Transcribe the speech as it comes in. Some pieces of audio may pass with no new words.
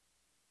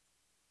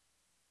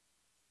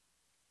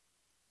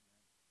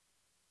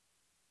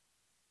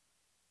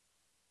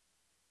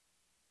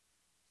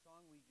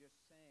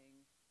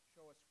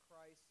us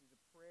Christ is a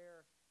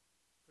prayer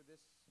for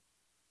this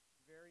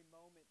very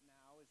moment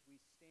now as we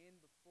stand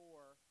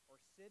before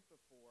or sit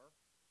before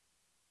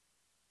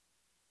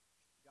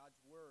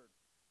God's Word.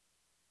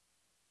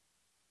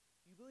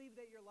 Do you believe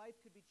that your life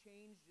could be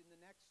changed in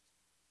the next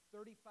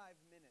 35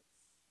 minutes?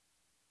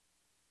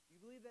 Do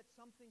you believe that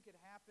something could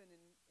happen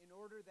in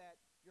order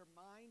that your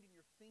mind and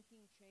your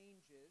thinking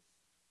changes,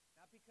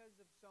 not because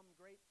of some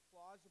great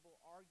plausible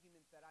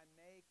argument that I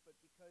make, but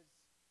because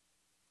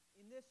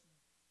in this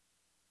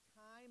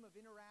time of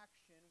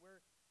interaction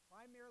where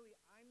primarily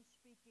I'm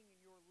speaking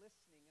and you're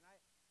listening, and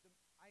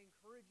I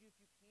encourage you, if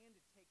you can,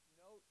 to take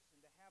notes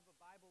and to have a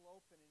Bible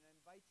open, and I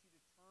invite you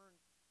to turn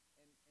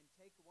and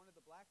take one of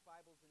the black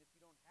Bibles, and if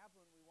you don't have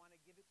one, we want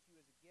to give it to you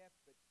as a gift,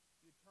 but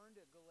you turn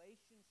to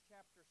Galatians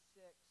chapter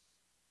 6,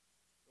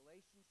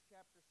 Galatians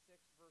chapter 6,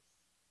 verse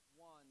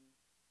 1.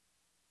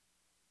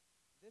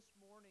 This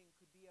morning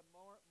could be a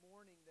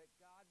morning that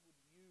God would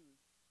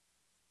use,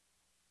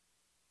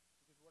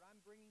 because what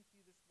I'm bringing to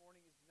you this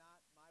morning is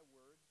not my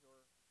words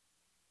or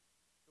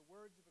the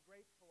words of a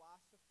great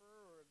philosopher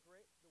or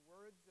the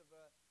words of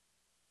a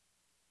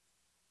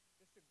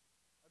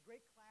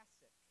great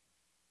classic.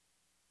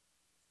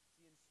 It's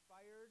the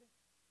inspired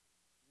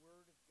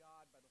Word of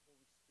God by the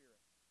Holy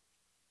Spirit.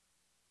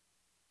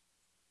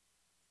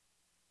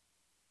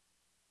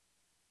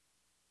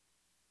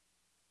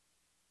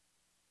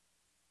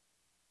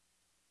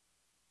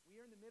 We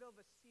are in the middle of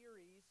a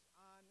series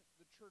on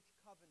the church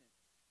covenant.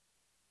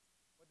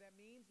 What that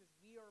means is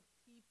we are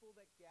people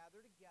that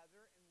gather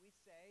together and we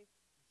say,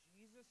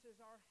 Jesus is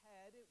our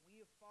head,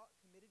 we have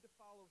committed to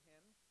follow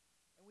Him,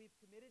 and we've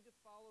committed to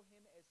follow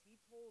Him as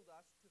He told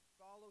us to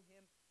follow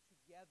Him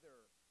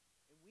together.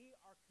 And we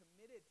are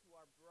committed to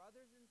our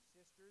brothers and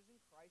sisters in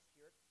Christ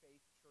here at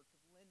Faith Church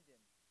of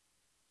Linden.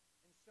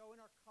 And so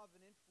in our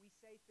covenant, we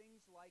say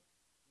things like,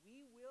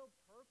 we will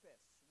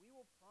purpose, we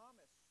will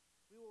promise,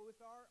 we will,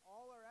 with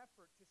all our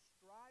effort, to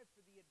strive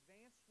for the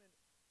advancement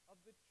of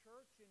the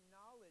church in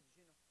knowledge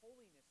and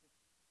holiness.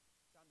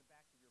 It's on the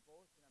back of your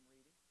bulletin I'm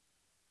reading.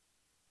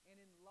 And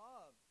in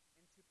love,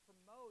 and to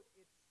promote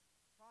its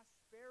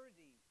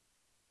prosperity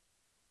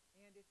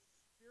and its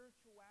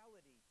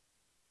spirituality.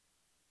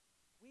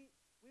 We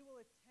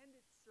will attend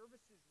its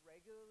services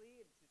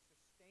regularly and to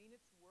sustain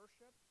its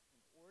worship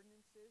and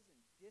ordinances and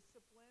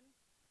discipline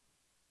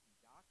and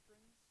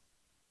doctrines.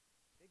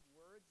 Big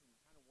words, and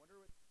kind of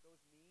wonder what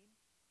those mean.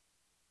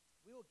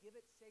 We will give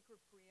it sacred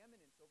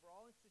preeminence over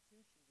all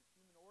institutions of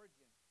human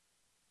origin.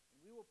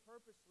 And we will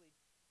purpose to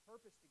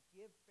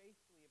give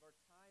faithfully of our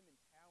time and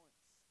talents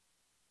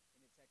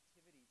in its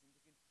activities, and to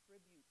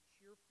contribute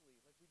cheerfully,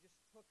 like we just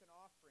took an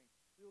offering.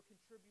 We will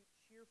contribute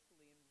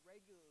cheerfully and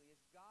regularly as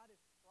God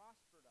has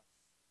prospered us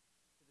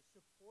to the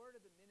support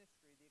of the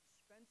ministry, the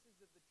expenses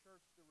of the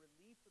church, the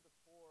relief of the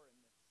poor, and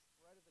the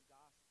spread of the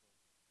gospel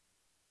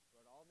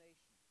throughout all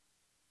nations.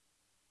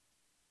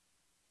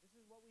 This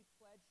is what we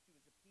pledge to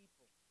as a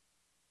people.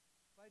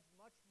 Pledge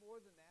much more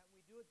than that, and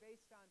we do it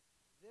based on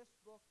this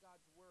book,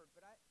 God's Word.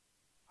 But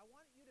I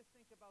want you to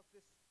think about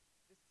this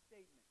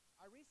statement.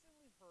 I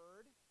recently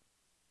heard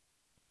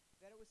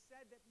that it was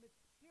said that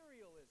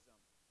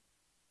materialism,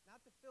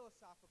 not the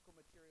philosophical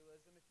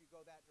materialism if you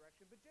go that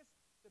direction, but just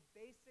the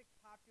basic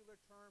popular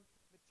term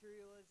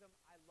materialism,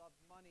 I love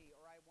money,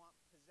 or I want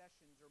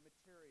possessions or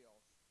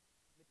material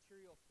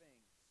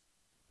things.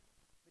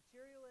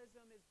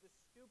 Materialism is the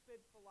stupid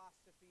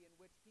philosophy in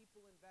which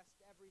people invest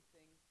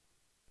everything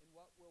in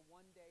what will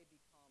one day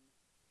become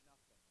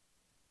nothing.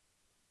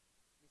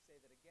 Let me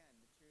say that again.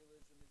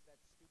 Materialism is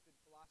that stupid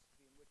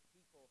philosophy in which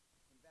people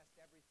invest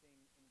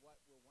everything in what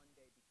will one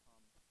day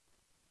become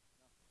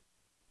nothing.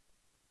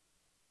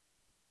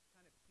 It's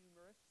kind of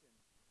humorous,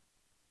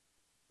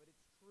 but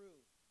it's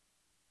true.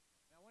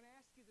 And I want to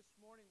ask you this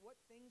morning, what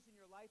things in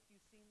your life do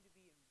you seem to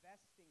be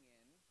investing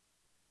in,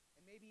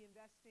 and maybe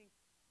investing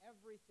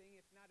everything,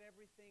 if not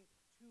everything,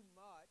 too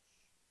much,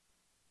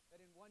 that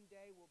in one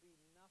day will be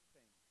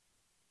nothing?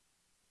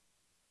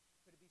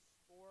 Could it be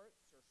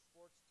sports or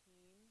sports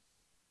teams?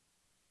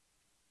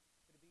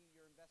 Could it be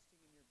you're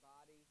investing in your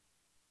body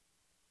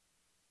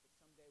that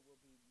someday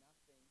will be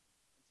nothing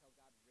until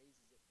God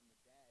raises it from the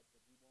dead,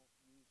 but He won't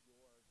use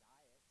your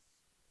diets,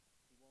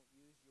 He won't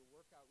use your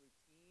workout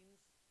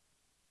routines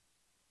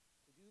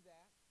to do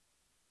that?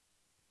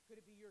 Could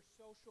it be your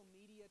social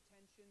media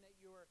attention that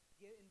you're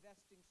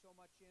investing so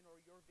much in, or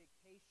your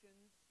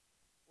vacations,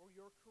 or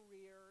your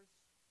careers,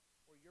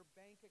 or your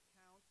bank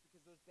accounts,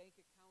 because those bank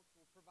accounts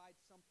will provide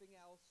something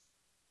else,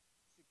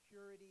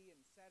 security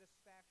and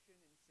satisfaction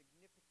and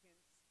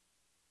significance,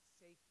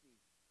 safety.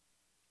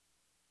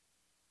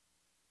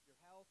 Your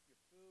health,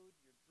 your food,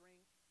 your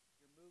drink,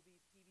 your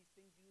movies, TVs,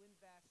 things you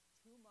invest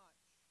too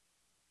much.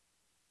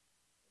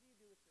 What do you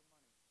do with your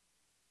money?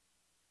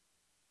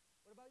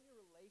 What about your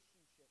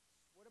relationships?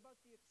 What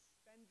about the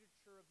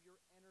expenditure of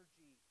your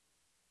energy?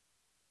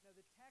 Now,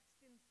 the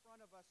text in front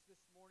of us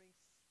this morning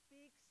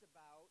speaks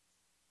about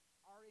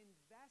our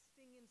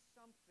investing in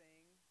something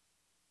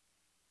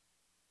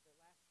that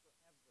lasts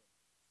forever.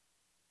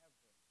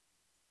 Ever.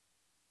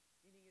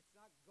 meaning it's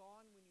not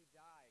gone when you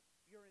die.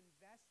 Your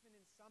investment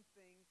in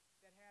something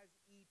that has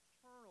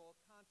eternal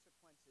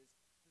consequences.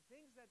 The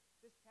things that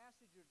this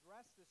passage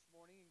addressed this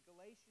morning in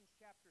Galatians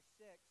chapter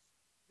 6,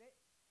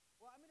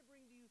 I'm going to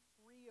bring to you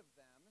three of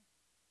them,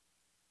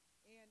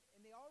 and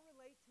they all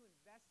relate to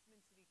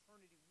investments in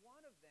eternity.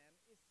 One of them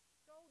is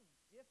so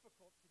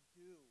difficult to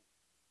do.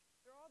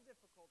 They're all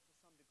difficult to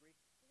some degree,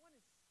 but one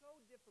is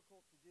so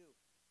difficult to do.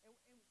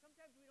 And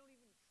sometimes we don't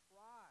even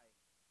try.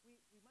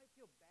 We might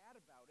feel bad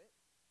about it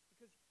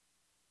because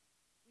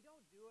we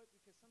don't do it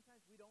because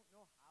sometimes we don't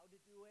know how to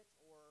do it,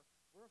 or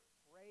we're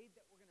afraid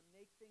that we're going to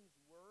make things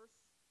worse.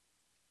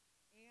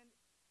 And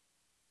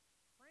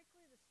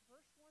frankly, this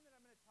first one that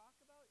I'm going to talk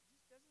about, it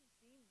just doesn't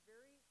seem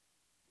very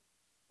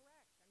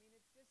correct. I mean,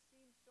 it just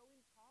seems so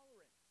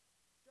intolerant,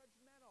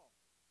 judgmental,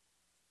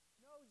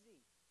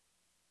 nosy.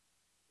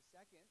 The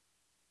second,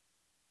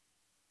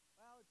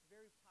 well, it's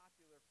very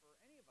popular for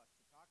any of us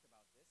to talk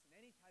about this in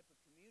any type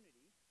of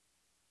community.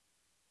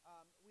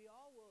 We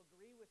all will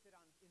agree with it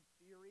in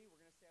theory. We're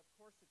going to say, of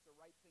course, it's the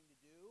right thing to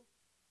do.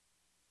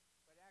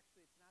 But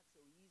actually, it's not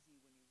so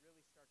easy when you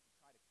really start to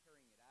try to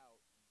carrying it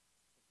out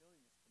and fulfilling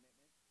this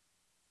commitment,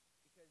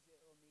 because it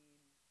will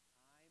mean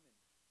time and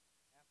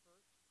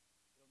effort.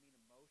 It'll mean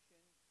emotion.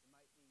 It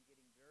might mean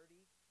getting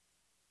dirty.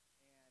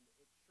 And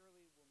it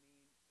surely will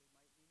mean, it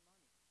might mean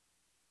money.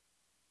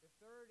 The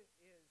third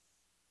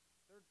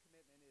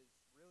commitment is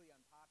really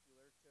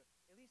unpopular to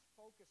at least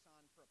focus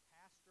on for a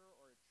pastor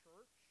or a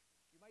church.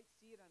 You might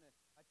see it on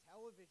a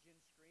television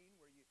screen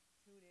where you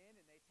tune in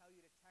and they tell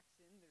you to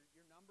text in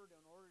your number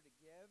in order to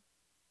give.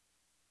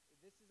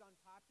 This is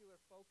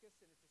unpopular focus,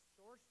 and it's a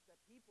source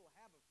that people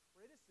have of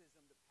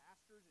criticism to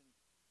pastors and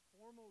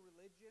formal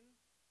religion.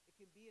 It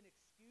can be an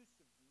excuse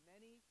of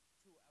many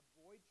to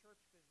avoid church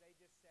because they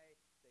just say,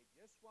 they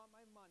just want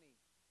my money.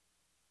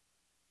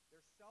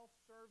 They're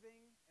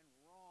self-serving and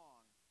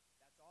wrong.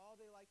 That's all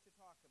they like to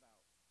talk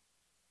about.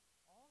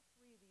 All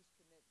three of these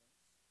commitments,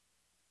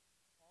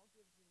 Paul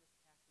gives in this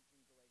passage in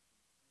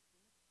Galatians,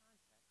 and it's in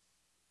the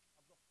context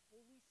of the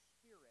Holy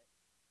Spirit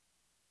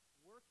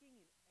working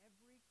in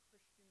every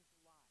Christian's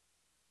life.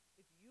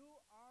 If you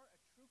are a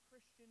true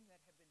Christian that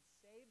have been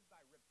saved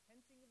by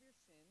repenting of your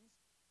sins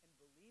and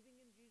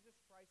believing in Jesus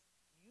Christ,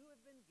 you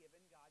have been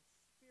given God's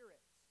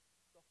Spirit,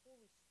 the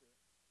Holy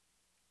Spirit.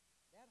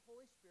 That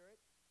Holy Spirit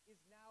is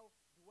now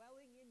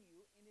dwelling in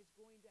you and is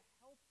going to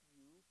help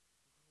you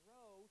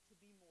grow to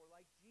be more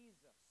like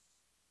Jesus.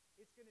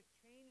 It's going to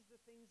change the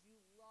things you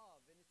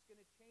love, and it's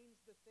going to change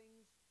the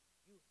things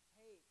you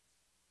hate.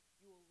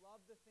 You will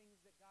love the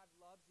things that God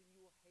loves, and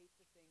you will hate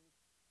the things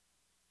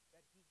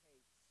that He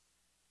hates.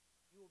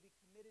 You will be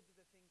committed to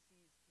the things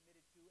He's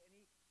committed to.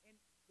 And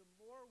the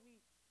more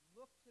we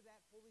look to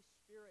that Holy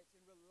Spirit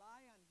and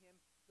rely on Him,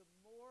 the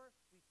more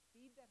we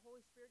feed that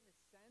Holy Spirit in a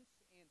sense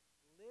and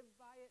live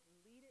by it and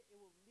lead it, it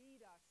will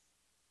lead us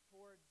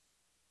towards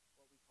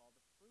what we call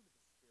the fruit of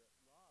the Spirit: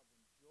 love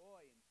and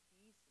joy and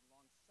peace and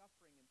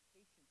long-suffering and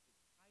patience and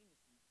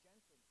kindness and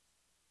gentleness.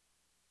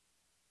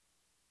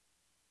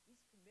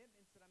 These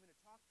commitments that I'm going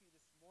to talk to you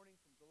this morning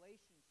from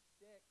Galatians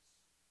 6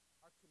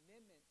 are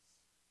commitments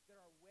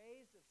that are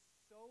ways of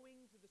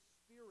sowing to the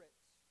Spirit.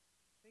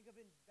 Think of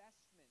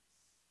investments.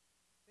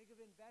 Think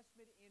of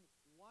investment in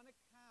one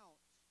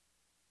account.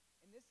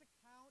 And this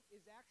account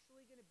is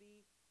actually going to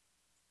be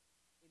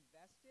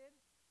invested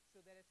so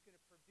that it's going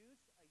to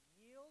produce a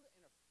yield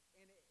and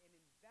an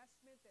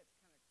investment that's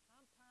going to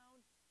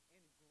compound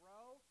and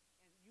grow,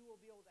 and you will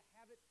be able to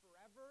have it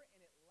forever,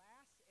 and it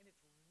lasts, and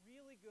it's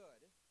really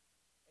good.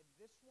 And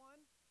this one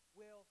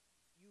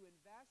you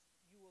invest,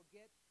 you will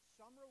get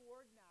some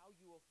reward now,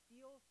 you will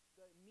feel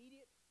the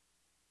immediate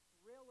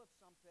thrill of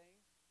something,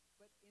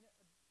 but in a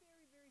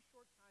very, very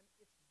short time,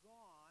 it's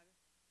gone,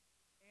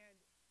 and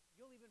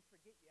you'll even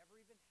forget you ever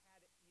even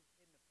had it in the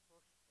first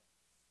place.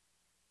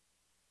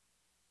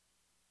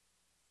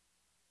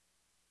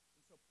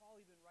 And so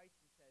Paul even writes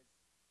and says,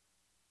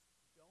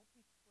 don't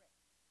be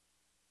tricked.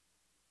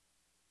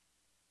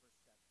 Verse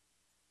 7.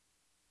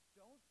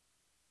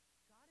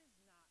 God is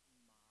not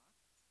mocked.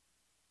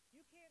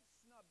 You can't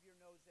snub your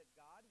nose at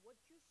God. What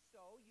you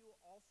sow, you will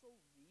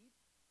also reap.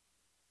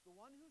 The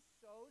one who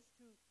sows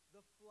to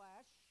the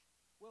flesh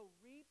will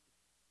reap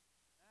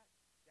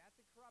death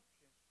and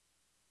corruption.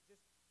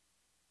 Just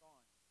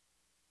gone.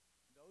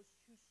 Those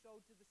who sow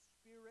to the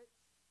Spirit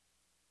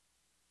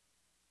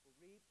will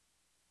reap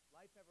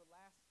life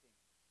everlasting.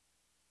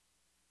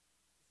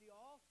 You see,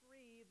 all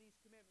three of these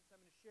commitments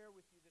I'm going to share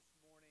with you this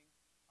morning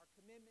are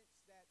commitments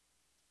that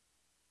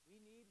we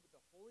need with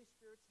the Holy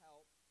Spirit's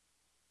help,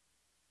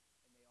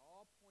 and they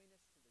all point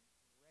us to the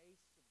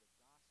grace of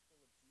the gospel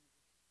of Jesus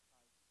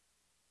Christ.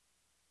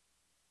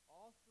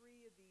 All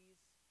three of these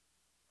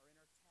are in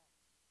our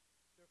text.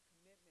 They're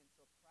commitments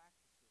or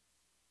practices.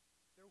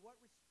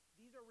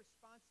 These are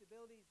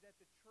responsibilities that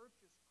the church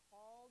is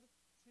called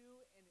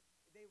to, and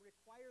they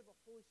require the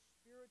Holy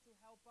Spirit to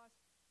help us,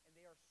 and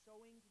they are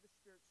sowing to the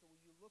Spirit. So will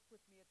you look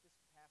with me at this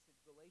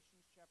passage,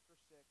 Galatians chapter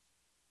 6,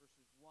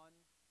 verses 1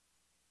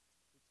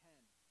 to 10.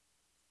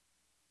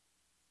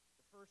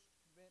 The first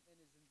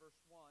commitment is in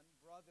verse 1.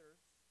 Brothers,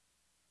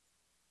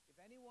 if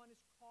anyone is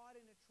caught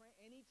in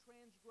any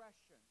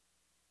transgression,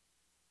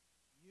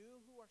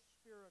 you who are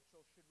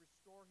spiritual should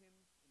restore him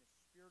in a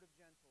spirit of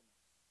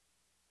gentleness.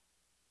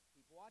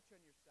 Keep watch on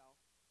yourself,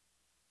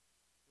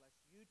 lest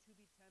you too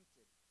be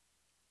tempted.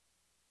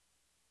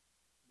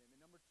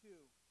 Commitment number 2,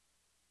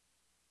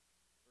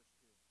 verse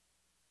 2.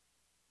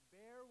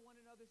 Bear one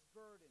another's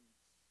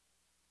burdens,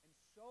 and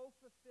so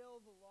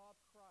fulfill the law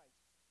of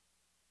Christ.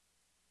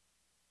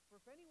 For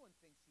if anyone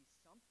thinks he's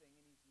something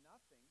and he's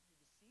nothing, he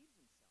deceives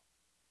himself.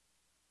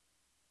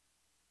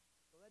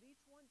 So let each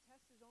one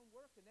test his own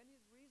work, and then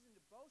his reason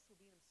to boast will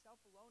be in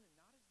himself alone and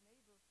not his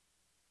neighbor.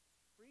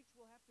 For each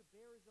will have to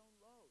bear his own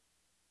load.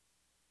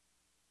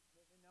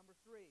 Commitment number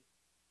 3.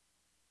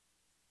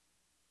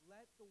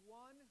 Let the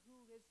one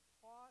who has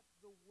taught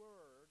the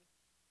word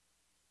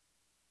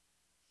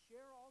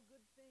share all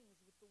good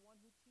things with the one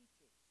who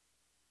teaches.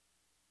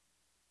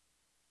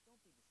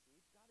 Don't be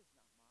deceived. God is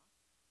not mocked.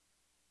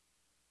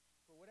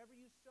 For whatever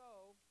you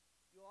sow,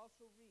 you'll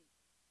also reap.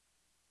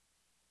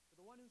 For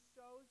the one who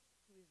sows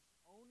to his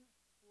own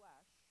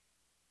flesh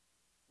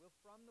will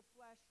from the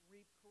flesh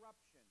reap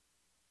corruption.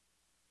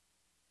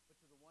 But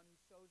to the one who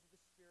sows to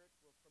the Spirit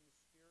will from the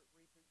Spirit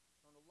reap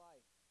eternal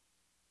life.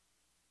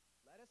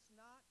 Let us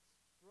not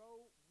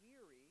grow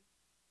weary.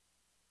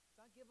 Let's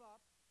not give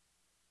up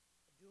of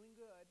doing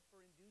good,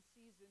 for in due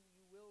season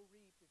you will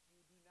reap if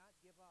you do not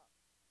give up.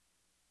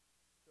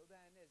 So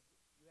then, as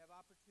you have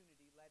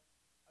opportunity, let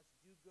us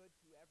do good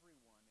to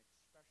everyone,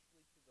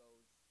 especially to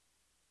those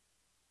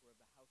who are of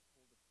the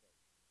household of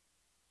faith.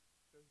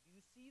 So do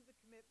you see the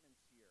commitments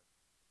here?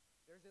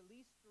 There's at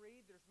least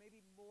 3. There's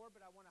maybe more,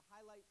 but I want to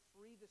highlight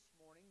 3 this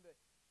morning. The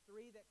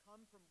 3 that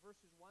come from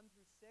verses 1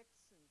 through 6,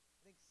 and I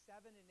think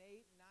 7 and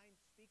 8 and 9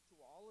 speak to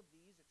all of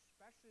these,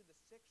 especially the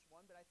 6th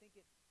one, but I think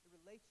it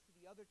relates to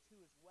the other 2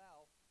 as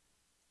well.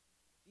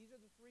 These are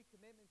the 3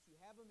 commitments.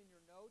 You have them in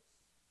your notes.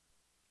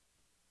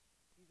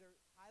 These are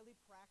highly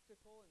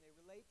practical, and they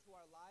relate to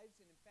our lives.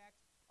 And in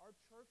fact, our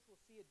church will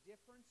see a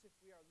difference if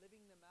we are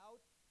living them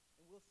out,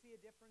 and we'll see a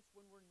difference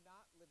when we're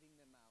not living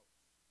them out.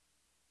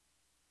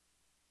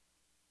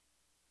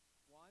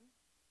 1,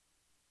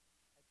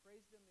 I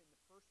phrase them in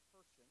the first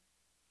person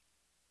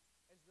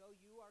as though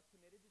you are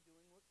committed to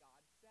doing what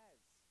God says,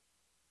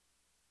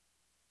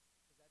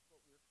 because that's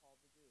what we're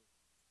called to do.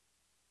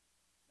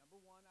 Number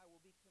 1, I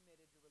will be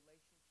committed to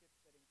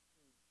relationships that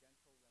include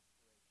gentle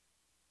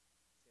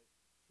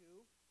restoration.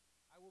 2,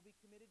 I will be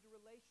committed to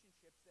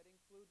relationships that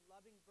include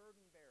loving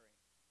burden bearing.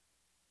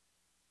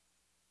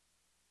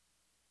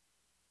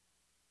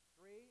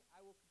 3,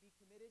 I will be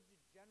committed to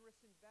generous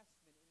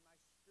investment in my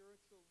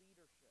spiritual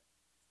leadership.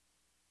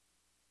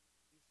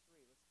 These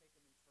 3, let's take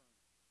them in turn.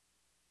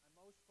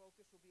 My most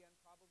focus will be on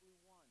probably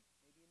 1,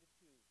 maybe into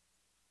 2.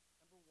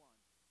 Number 1,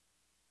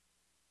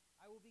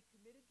 I will be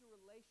committed to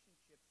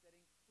relationships that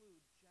include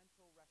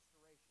gentle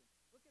restoration.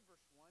 Look at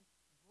verse 1.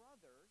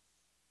 Brothers,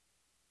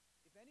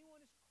 if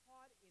anyone is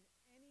caught in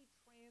any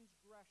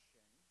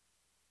transgression,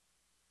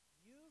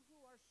 you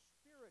who are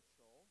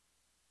spiritual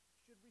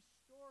should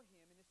restore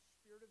him in a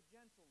spirit of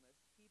gentleness.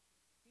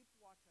 Keep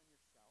watch on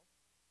yourself,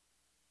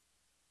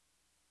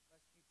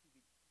 lest you too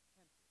be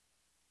tempted.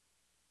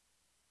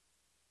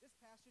 This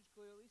passage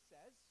clearly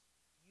says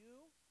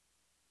you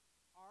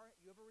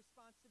have a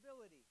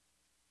responsibility.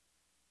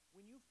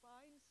 When you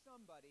find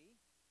somebody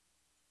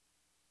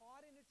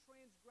caught in a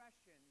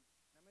transgression,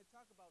 and I'm going to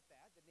talk about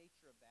that, the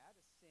nature of that,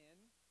 a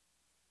sin,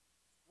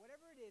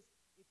 whatever it is,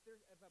 if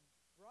a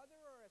brother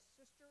or a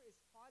sister is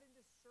caught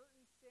into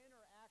certain sin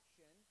or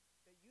action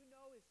that you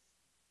know is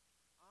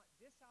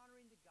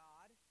dishonoring to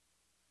God,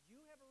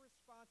 you have a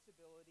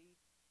responsibility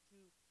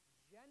to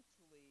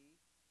gently,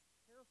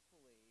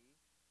 carefully,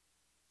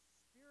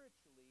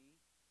 spiritually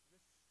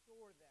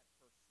restore that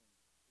person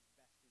as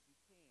best as you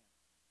can.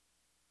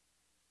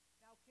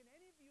 Now, can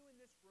any of you in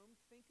this room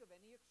think of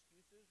any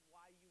excuses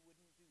why you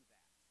wouldn't do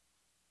that?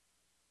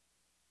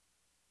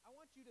 I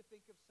want you to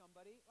think of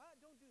somebody. Well,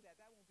 don't do that.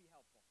 That won't be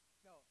helpful.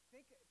 No,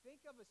 think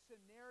of a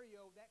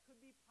scenario that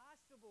could be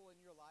possible in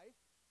your life.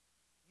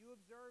 You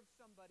observe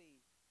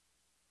somebody.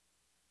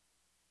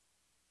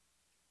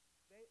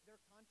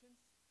 Their conscience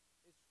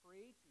is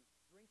free to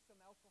drink some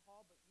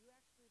alcohol, but you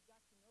actually have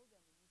got to know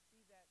them, and you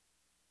see that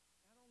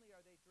not only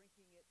are they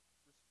drinking it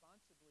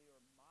responsibly or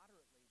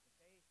moderately,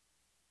 but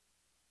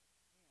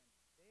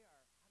they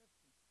are out of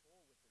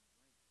control with their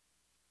drink.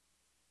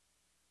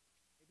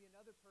 Maybe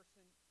another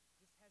person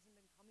just hasn't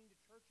been coming to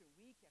church in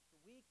week after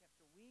week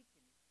after week,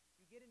 and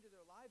you get into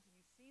their lives and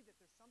you see that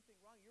there's something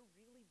wrong. You're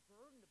really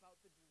burdened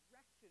about the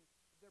direction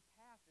of their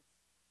path. It's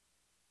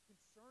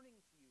concerning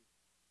to you.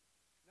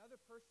 Another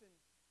person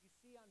you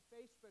see on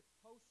Facebook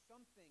post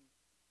something,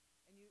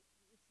 and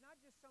it's not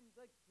just some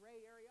like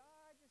gray area,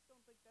 I just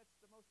don't think that's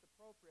the most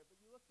appropriate, but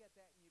you look at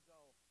that and you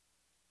go,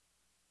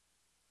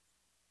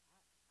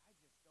 I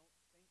just don't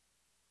think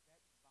that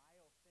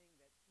vile thing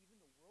that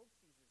even the world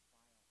sees as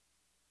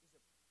vile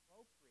is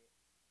appropriate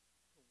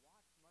to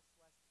watch, much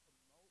less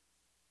promote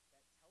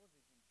that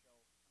television show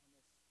on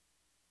this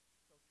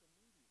social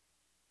media.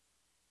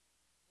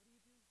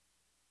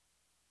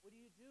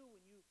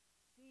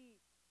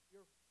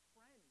 your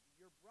friend,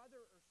 your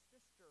brother or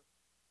sister,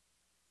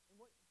 in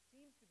what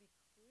seems to be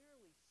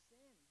clearly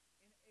sin, and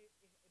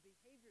a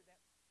behavior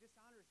that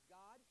dishonors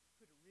God,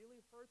 could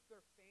really hurt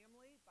their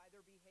family by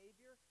their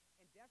behavior,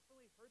 and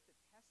definitely hurt the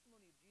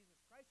testimony of Jesus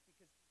Christ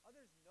because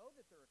others know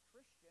that they're a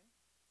Christian.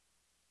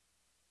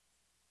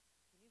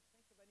 Can you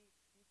think of any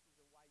excuses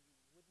of why you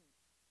wouldn't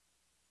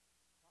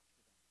talk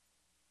to them?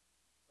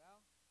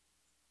 Well,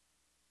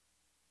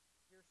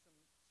 here's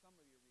some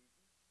of your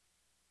reasons.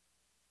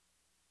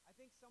 I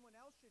think someone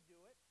else should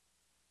do it,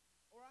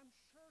 or I'm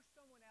sure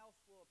someone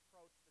else will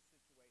approach the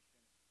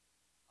situation.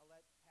 I'll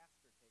let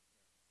pastor take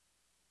care of it.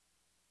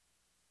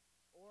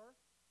 Or,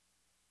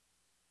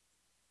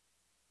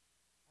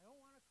 I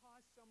don't want to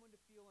cause someone to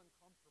feel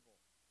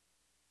uncomfortable.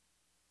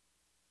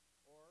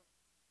 Or,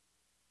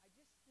 I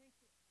just think,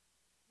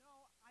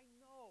 no, I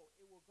know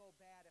it will go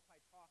bad if I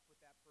talk with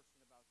that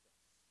person about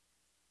this.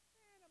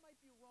 And I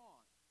might be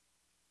wrong.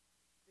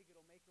 I think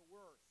it'll make it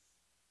worse.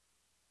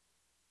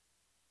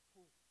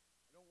 I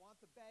don't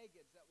want the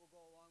baggage that will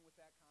go along with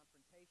that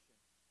confrontation.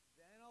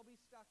 Then I'll be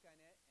stuck on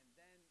it, and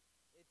then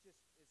it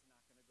just is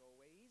not going to go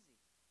away easy.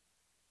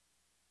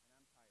 And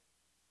I'm tired.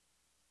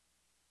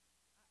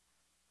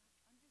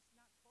 I'm just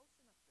not close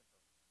enough to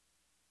her.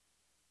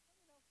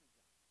 Someone else's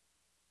job.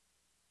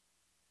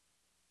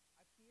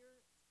 I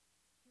fear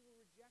he will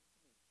reject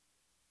me.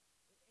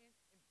 And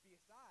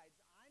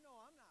besides, I know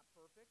I'm not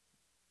perfect.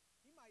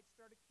 He might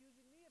start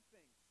accusing me of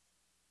things.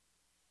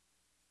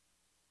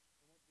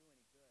 It won't do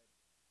any good.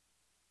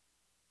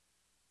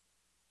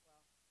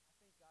 Well, I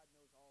think God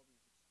knows all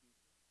these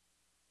excuses.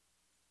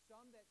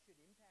 Some that should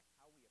impact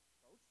how we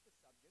approach the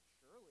subject,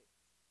 surely.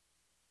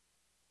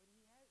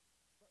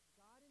 But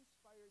God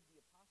inspired the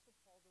Apostle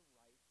Paul to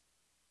write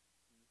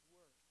these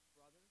words.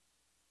 Brothers,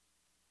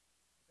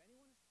 if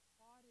anyone is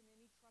caught in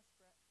any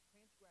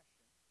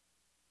transgression,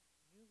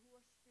 you who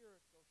are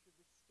spiritual should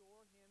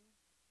restore him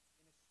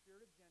in a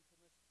spirit of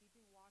gentleness,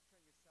 keeping watch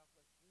on yourself,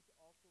 lest you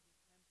also be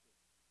tempted.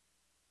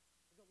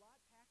 There's a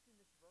lot packed in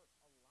this verse,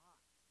 a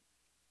lot.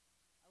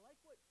 I like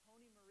what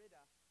Tony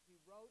Merida, he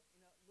wrote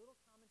in a little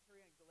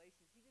commentary on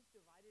Galatians. He just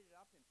divided it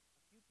up in a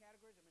few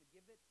categories. I'm going to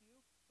give it to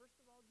you.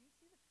 First of all, do you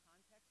see the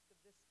context of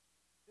this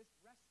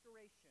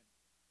restoration?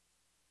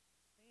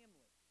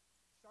 Family.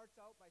 It starts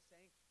out by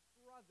saying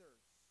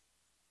brothers.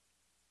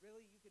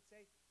 Really, you could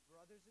say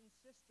brothers and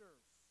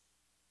sisters.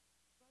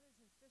 Brothers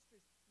and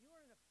sisters, you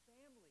are in a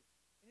family.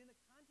 And in the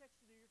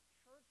context of your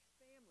church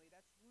family,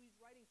 that's who he's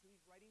writing to.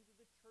 He's writing to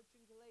the church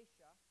in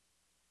Galatia.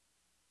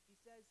 He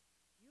says,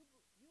 you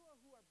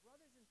who are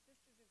brothers and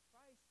sisters in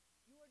Christ,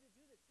 you are to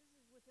do this. This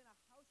is within a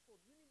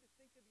household. You need to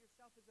think of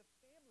yourself as a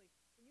family,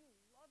 and you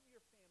love your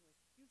family.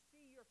 You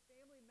see your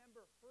family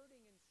member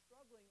hurting and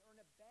struggling or in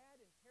a bad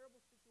and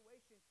terrible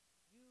situation,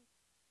 you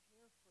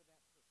care for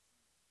that person.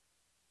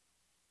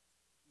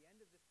 The end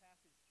of this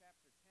passage,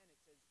 chapter 10,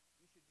 it says,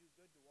 you should do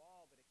good to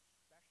all, but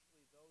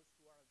especially those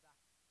who are of the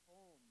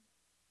home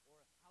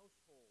or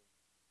household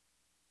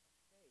of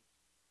faith.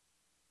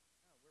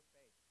 No, we're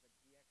faith, but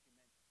he actually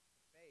meant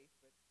faith,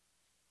 but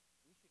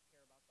we should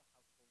care about the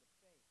household of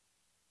faith.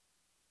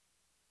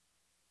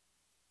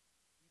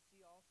 You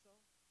see also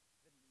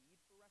the need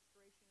for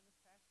restoration in this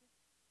passage?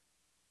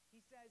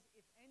 He says,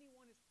 if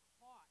anyone is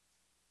caught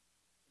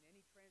in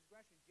any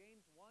transgression,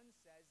 James 1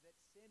 says that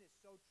sin is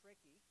so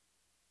tricky,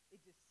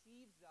 it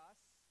deceives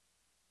us,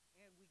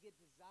 and we get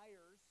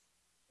desires,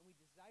 and we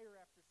desire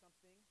after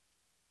something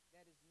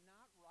that is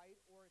not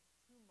right, or it's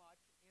too much,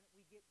 and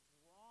we get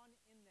drawn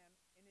in them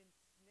and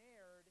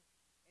ensnared.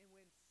 And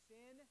when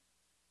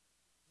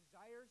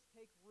desires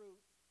take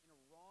root in a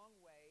wrong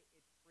way,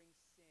 it brings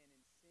sin,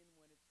 and sin,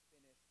 when it's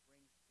finished,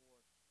 brings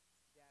forth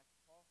death.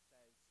 Paul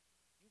says,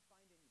 if you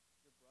find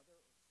your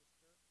brother or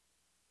sister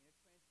in a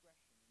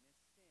transgression, in a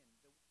sin,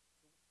 do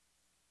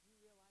you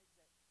realize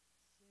that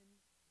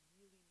sin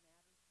really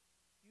matters?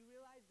 Do you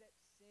realize that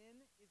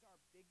sin is our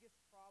biggest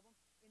problem?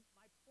 And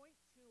my point,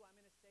 too, I'm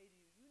going to say to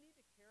you, you need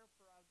to care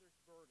for others'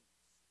 burdens.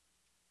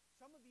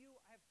 Some of you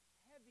have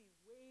heavy,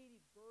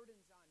 weighty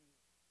burdens on you.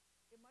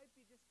 It might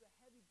be just the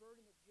heavy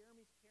burden that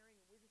Jeremy's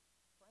carrying, and we're just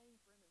praying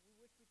for him, and we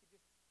wish we could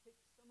just take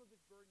some of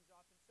his burdens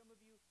off. And some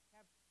of you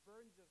have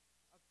burdens of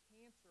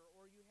cancer,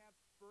 or you have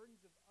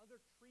burdens of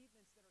other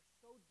treatments that are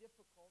so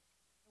difficult,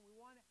 and we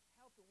want to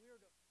help, and we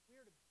are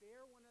to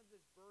bear one of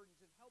his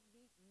burdens and help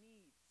meet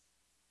needs.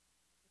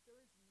 But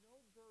there is no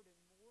burden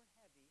more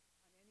heavy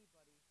on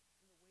anybody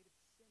than the weight of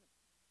sin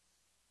upon us.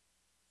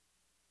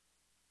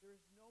 There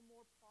is no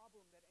more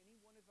problem that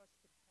any one of us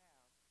could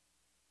have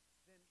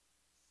than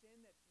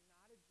sin that's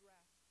not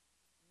addressed,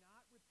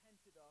 not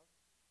repented of,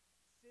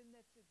 sin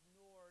that's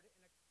ignored,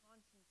 and a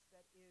conscience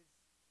that is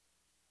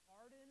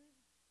hardened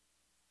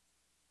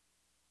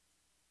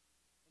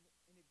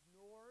and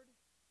ignored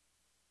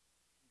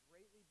and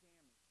greatly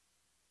damaged.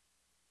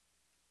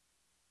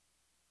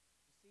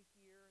 You see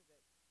here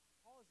that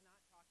Paul is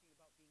not talking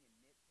about being a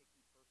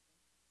nitpicky person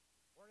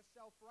or a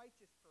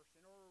self-righteous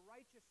person or a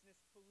righteousness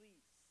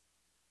police.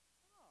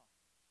 Oh,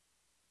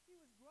 he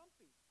was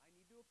grumpy. I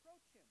need to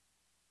approach him.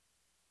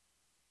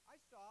 I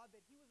saw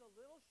that he was a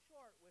little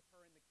short with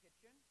her in the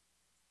kitchen.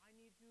 I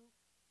need to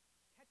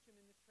catch him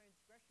in this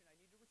transgression. I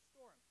need to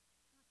restore him.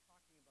 I'm not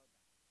talking about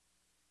that.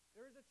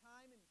 There is a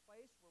time and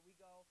place where we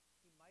go,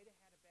 he might have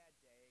had a bad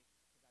day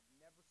because I've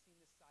never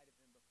seen this side of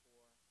him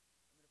before.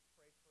 I'm going to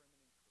pray for him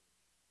and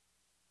encourage him.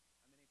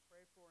 I'm going to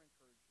pray for and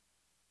encourage him.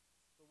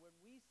 But when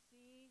we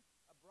see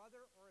a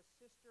brother or a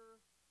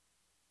sister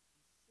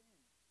in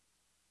sin,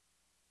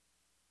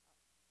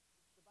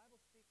 the Bible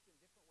speaks in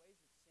different ways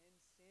of sin.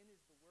 Sin is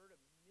the word of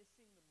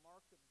missing the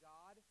mark of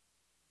God,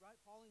 right?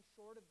 Falling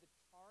short of the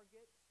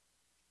target.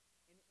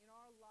 And in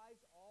our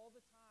lives all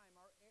the time,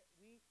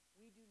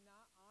 we do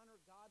not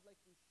honor God like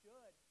we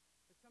should.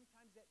 But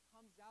sometimes that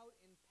comes out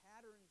in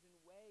patterns and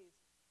ways.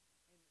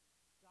 And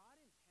God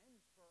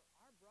intends for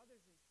our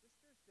brothers and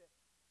sisters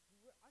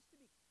us to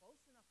be close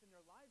enough in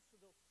their lives so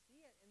they'll see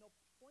it and they'll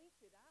point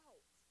it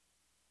out.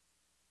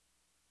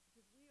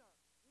 Because we are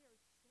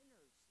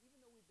sinners.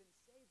 Even though we've been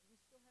saved, we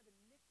still have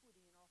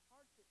iniquity in our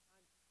hearts at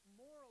times,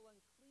 moral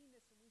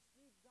uncleanness, and we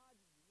need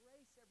God's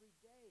grace every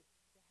day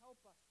to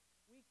help us.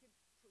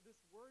 This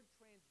word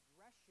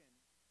transgression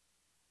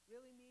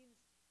really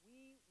means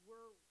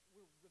we're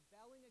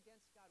rebelling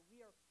against God.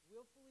 We are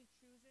willfully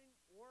choosing,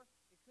 or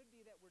it could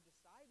be that we're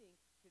deciding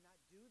to not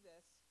do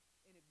this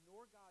and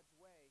ignore God's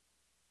way.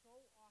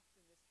 So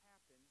often this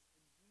happens,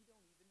 and we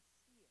don't even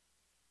see it.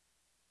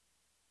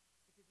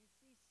 Because you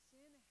see,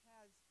 sin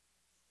has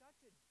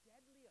such a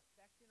deadly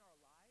effect in our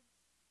lives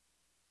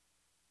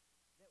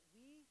that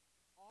we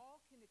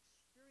all can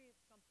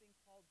experience something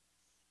called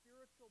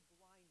spiritual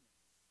blindness.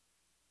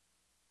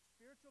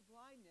 Spiritual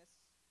blindness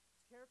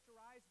is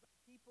characterized by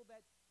people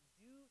that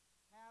do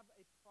have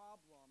a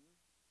problem,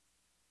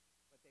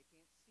 but they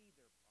can't see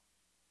their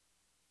problem.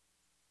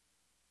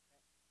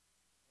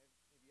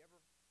 Have you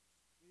ever,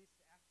 at least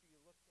after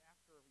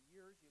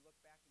years, you look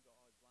back and go,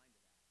 oh, I was blind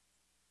to that.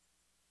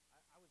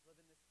 I was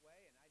living this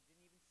way, and I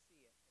didn't even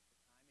see it at the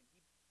time, and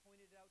he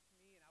pointed it out to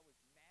me, and I was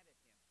mad at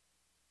him.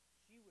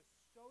 She was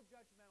so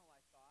judgmental, I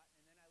thought,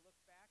 and then I look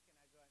back, and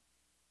I go,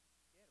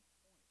 she had a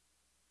point.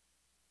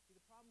 See,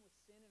 the problem with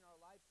sin in our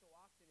lives so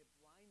often, it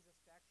blinds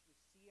us to actually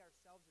see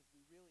ourselves as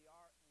we really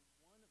are,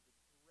 and one of the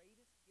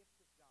greatest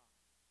gifts of God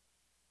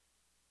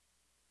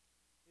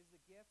is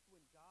the gift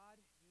when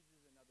God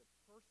uses another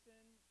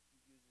person,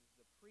 he uses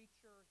the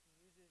preacher,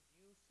 he uses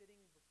you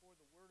sitting before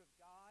the Word of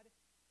God,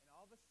 and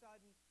all of a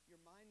sudden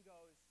your mind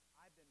goes,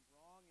 I've been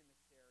wrong in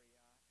this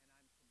area, and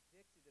I'm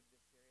convicted of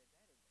this area.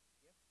 That is a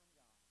gift from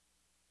God.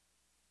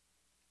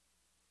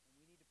 And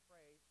we need to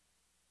pray,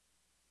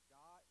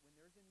 God, when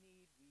there's a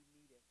need, we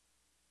meet it.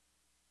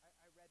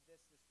 I read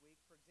this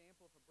week. For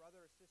example, if a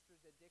brother or sister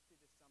is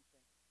addicted to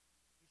something,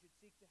 you should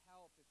seek to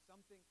help. If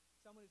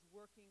someone is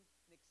working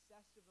an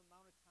excessive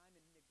amount of time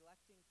and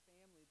neglecting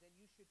family, then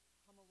you should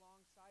come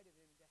alongside of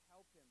him to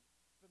help him.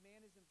 If a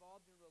man is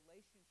involved in a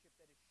relationship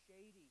that is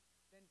shady,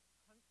 then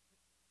confront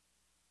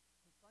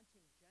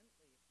him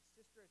gently. If the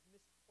sister has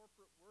missed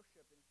corporate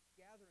worship and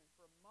gathering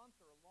for a month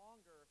or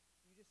longer,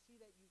 you just see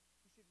that you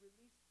should at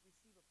least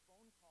receive a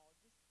phone call,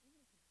 just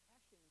even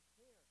compassion and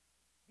care.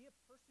 Be a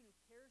person who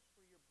cares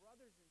for your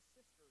brothers and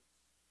sisters,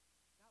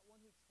 not one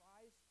who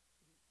tries to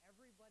be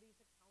everybody's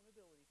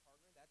accountability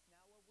partner. That's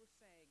not what we're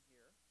saying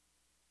here.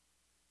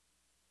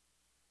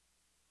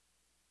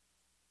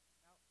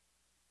 Now,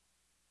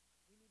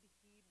 we need to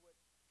heed what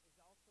is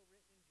also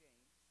written in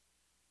James.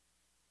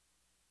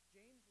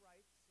 James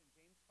writes in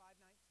James 5:19,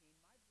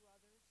 my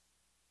brothers,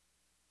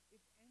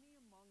 if any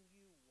among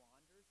you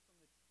wanders from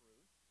the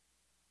truth,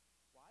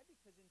 why?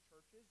 Because in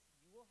churches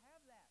you will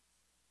have that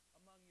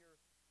among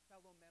your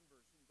fellow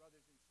members and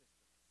brothers and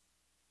sisters.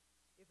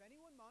 If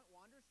anyone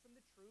wanders from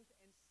the truth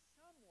and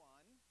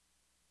someone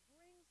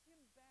brings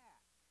him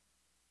back,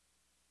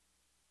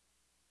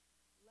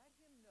 let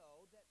him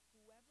know that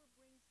whoever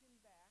brings him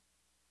back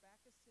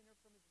a sinner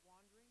from his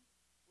wandering,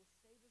 will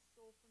save his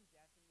soul from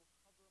death and will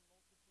cover a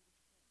multitude of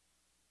sins.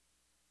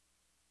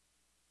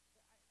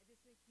 I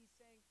just think he's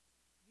saying,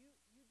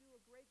 you do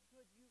a great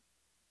good. You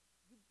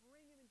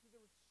bring him into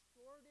the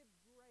restorative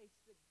grace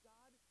that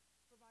God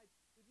provides.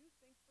 Would you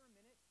think for a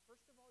minute,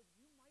 first of all,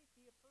 you might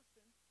be a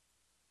person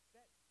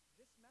that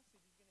this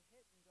message is going to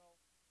hit and go,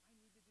 I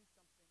need to do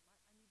something.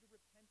 I need to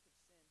repent of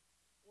sin.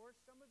 Or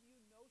some of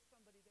you know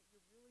somebody that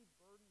you're really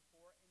burdened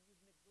for and you've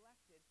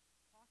neglected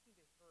talking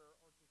to her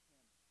or to him.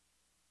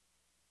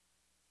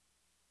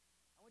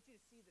 I want you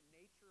to see the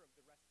nature of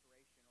the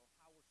restoration or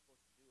how we're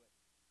supposed to do it.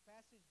 The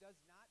passage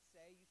does not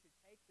say you should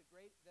take the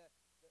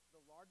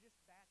largest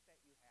bat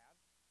that you have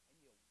and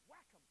you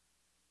whack them.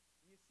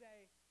 And you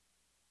say,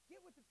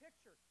 get with the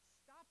picture.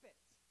 Stop it.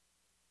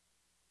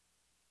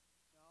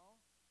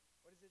 No.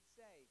 What does it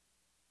say?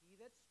 Be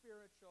that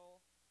spiritual,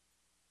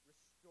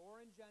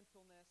 restore in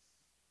gentleness,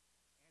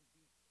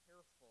 and be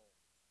careful,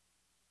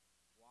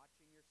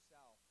 watching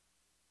yourself,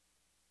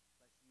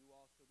 lest you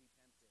also be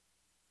tempted.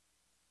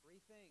 3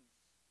 things.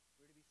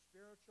 We're to be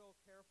spiritual,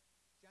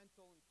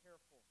 gentle, and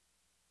careful.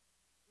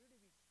 We're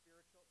to be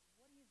spiritual.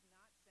 What he's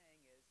not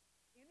saying is,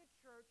 in a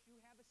church,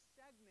 you have a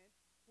segment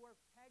who are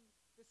pegged,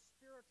 the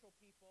spiritual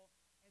people,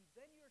 and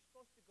then you're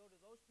supposed to go to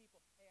those people,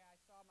 hey, I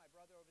saw my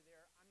brother over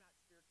there, I'm not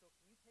spiritual,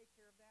 can you take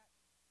care of that?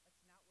 That's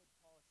not what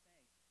Paul is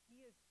saying.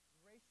 He is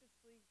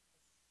graciously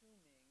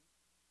assuming,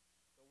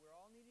 though we're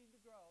all needing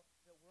to grow,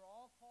 that we're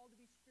all called to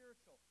be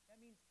spiritual. That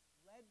means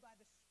led by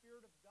the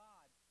Spirit of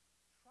God,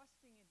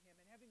 trusting in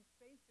Him and having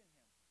faith in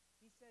Him.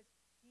 He says,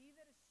 he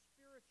that is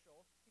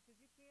spiritual,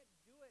 because you can't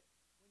do it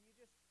when you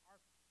just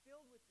are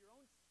filled with your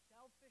own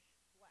selfish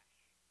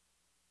flesh.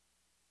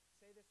 I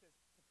say this as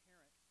to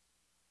parents.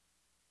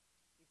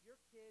 If your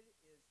kid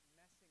is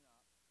messing up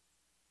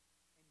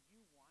and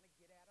you want to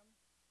get at them,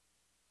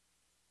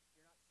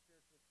 you're not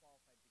spiritually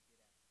qualified to get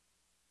at them.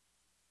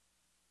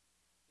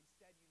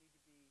 Instead, you need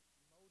to be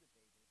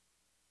motivated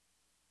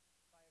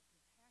by a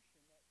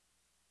compassion that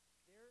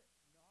their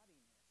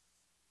naughtiness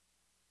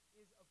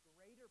is a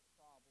greater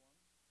problem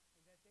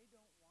and that they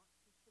don't want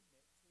to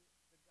submit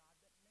to the God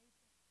that made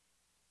them.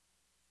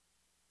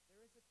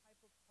 There is a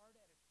type of heart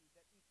attitude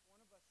that each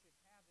one of us should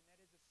have, and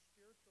that is a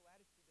spiritual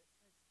attitude that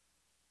says,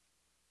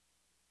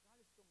 God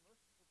is so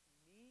merciful to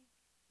me.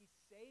 He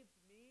saved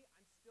me.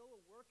 I'm still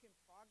a work in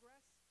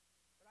progress,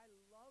 but I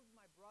love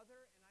my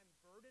brother, and I'm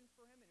burdened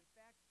for him. And in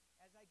fact,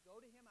 as I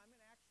go to him, I'm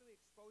going to actually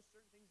expose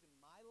certain things in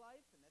my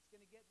life, and that's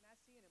going to get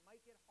messy, and it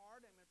might get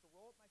hard. I'm going to have to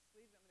roll up my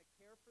sleeves, and I'm going to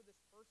care for this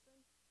person.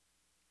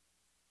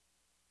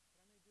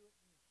 But I'm going to do it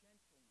in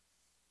gentleness.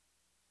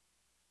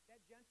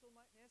 That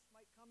gentleness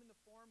might come in the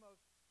form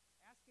of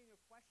asking a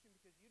question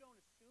because you don't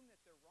assume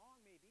that they're wrong,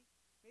 maybe.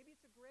 Maybe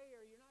it's a gray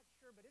area, you're not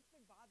sure, but it's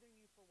been bothering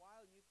you for a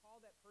while, and you call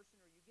that person,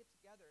 or you get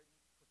together,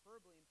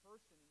 preferably in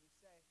person, and you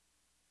say,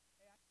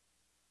 hey,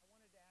 I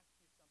wanted to ask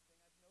you something.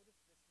 I've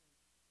noticed this, and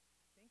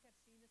I think I've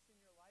seen this in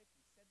your life.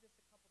 You said this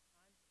a couple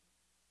times,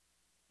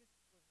 and I just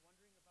was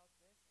wondering about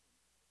this, and it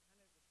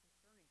kind of was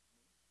concerning to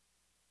me.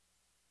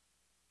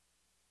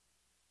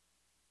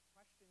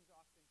 Questions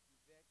often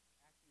convict,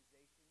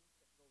 accusations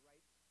that go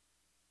right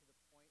to the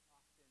point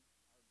often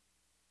argue.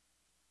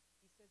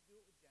 He says do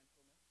it with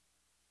gentleness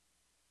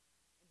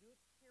and do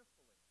it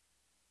carefully.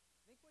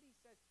 I think what he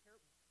says,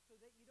 so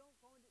that you don't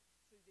go into,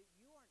 so that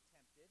you aren't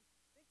tempted.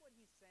 I think what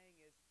he's saying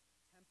is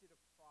tempted of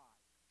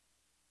pride.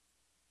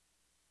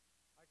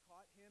 I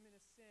caught him in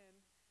a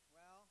sin.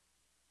 Well,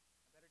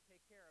 I better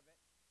take care of it.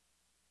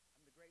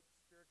 I'm the great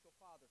spiritual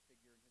father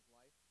figure in his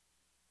life.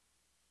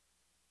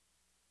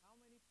 How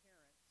many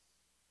parents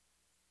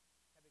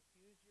have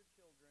accused your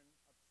children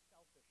of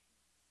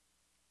selfishness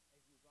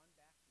as you run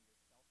back to your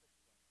selfish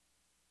way?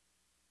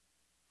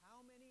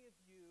 How many of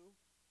you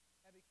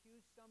have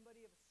accused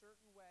somebody of a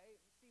certain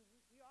way? See,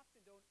 we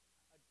often don't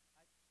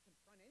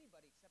confront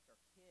anybody except our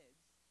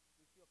kids.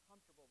 We feel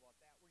comfortable about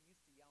that. We're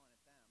used to yelling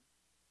at them.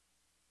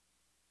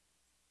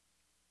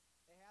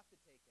 They have to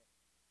take it.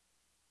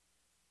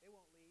 They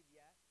won't leave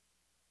yet.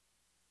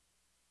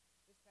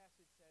 This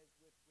passage says,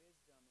 with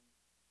wisdom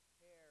and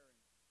care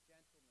and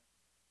gentleness,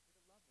 we're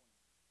to love one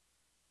another.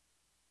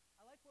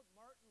 I like what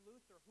Martin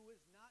Luther, who is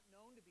not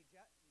known to be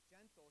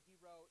gentle, he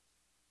wrote.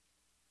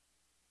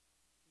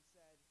 He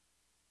said,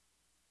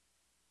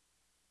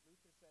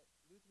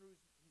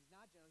 he's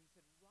not gentle. He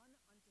said, run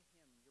unto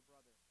him, your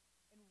brother,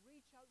 and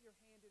reach out your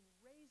hand and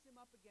raise him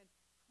up again.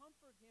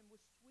 Comfort him with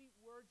sweet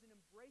words and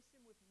embrace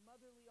him with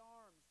motherly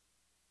arms.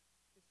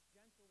 This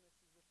gentleness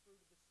is the fruit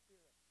of the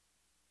Spirit.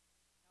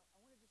 Now,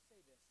 I want to just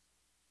say this.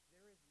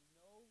 There is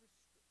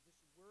this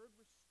word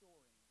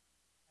restoring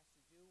has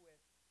to do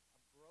with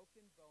a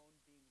broken bone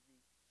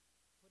being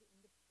put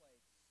into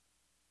place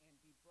and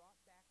be brought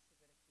back so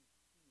that it can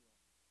heal.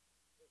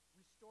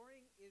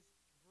 Restoring is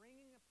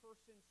bringing a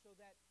person so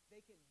that they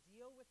can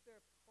deal with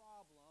their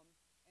problem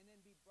and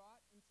then be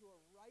brought into a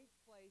right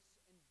place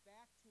and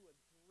back to a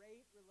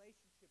great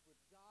relationship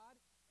with God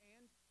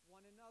and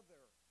one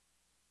another.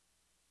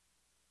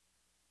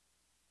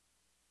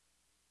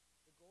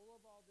 The goal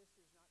of all this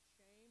is not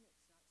shame.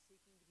 It's not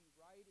seeking to be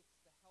right. It's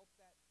to help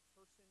that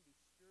person be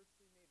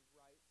spiritually made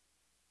right.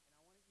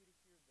 And I want you to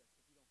hear this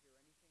if you don't hear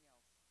anything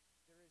else.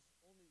 There is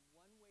only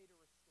one way to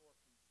restore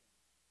from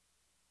sin,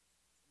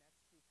 and that's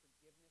through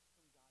forgiveness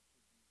from God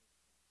through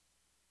Jesus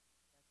Christ.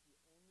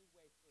 That's the only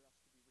way for us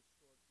to be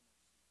restored from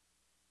our sin,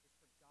 is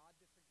for God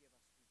to forgive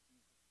us through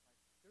Jesus Christ.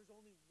 There's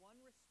only one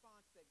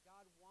response that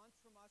God wants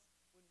from us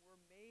when we're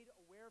made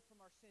aware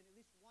from our sin, at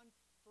least one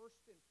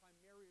first and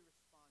primary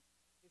response,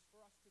 is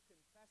for us to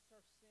confess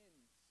our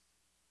sins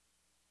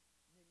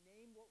and then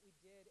name what we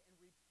did and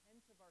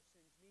repent of our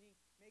sins, meaning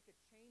make a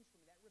change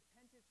from it. That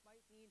repentance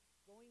might mean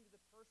going to the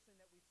person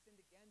that we've sinned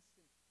against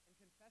and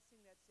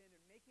confessing that sin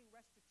and making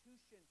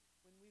restitution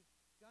when we've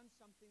done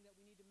something that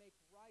we need to make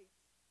right.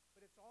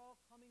 But it's all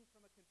coming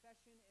from a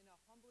confession and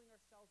a humbling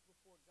ourselves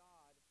before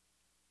God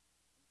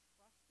and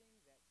trusting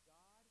that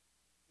God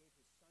gave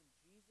his son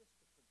Jesus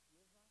to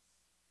forgive us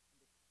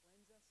and to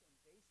cleanse us, and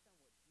based on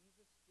what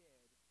Jesus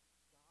did,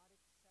 God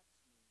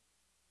accepts me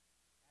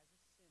as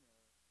a sinner,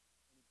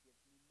 and he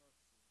gives me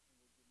mercy and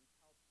will give me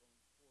help going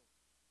forward.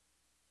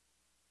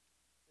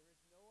 There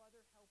is no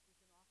other help we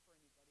can offer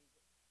anybody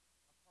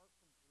apart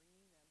from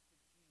bringing them to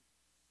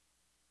Jesus.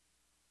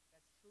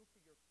 That's true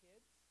for your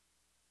kids.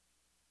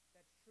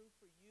 that's true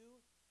for you,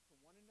 to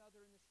one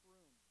another in this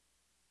room,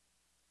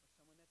 or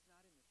someone that's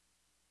not in this room.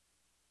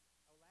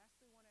 I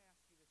lastly want to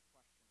ask you this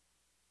question.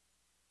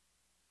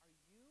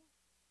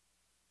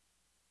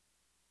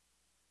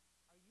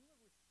 Are you a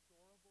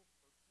restorable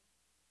person?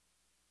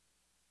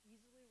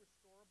 Easily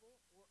restorable?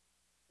 Or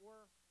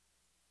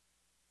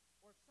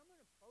or if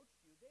someone approached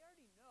you, they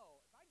already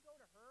know, if I go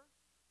to her,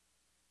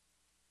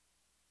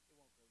 it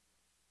won't go well.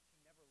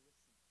 She never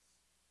listens.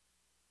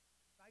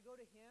 If I go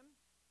to him,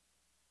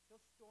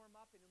 he'll storm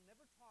up and he'll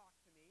never talk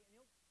to me, and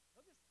he'll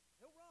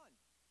run.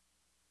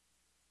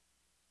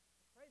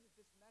 I pray that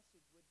this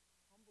message would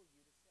humble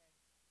you to say,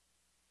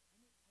 I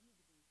need to be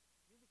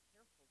really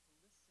careful to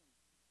listen,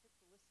 be quick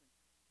to listen.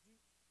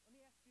 Let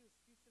me ask you a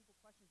few simple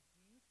questions.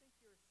 Do you think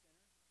you're a sinner?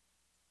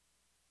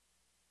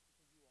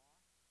 Because you are.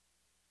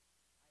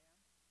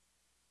 I am.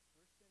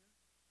 We're a sinner.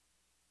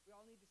 We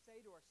all need to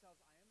say to ourselves,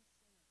 I am a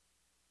sinner.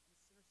 I'm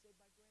a sinner saved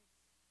by grace.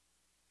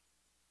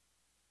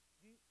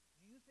 Do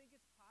you think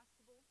it's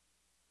possible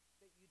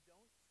that you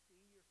don't see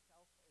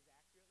yourself as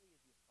accurately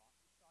as you thought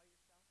you saw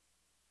yourself?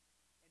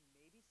 And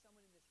maybe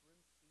someone in this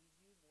room sees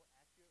you more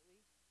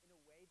accurately in a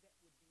way that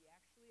would be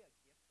actually a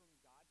gift from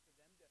God for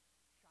them to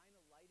shine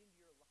a light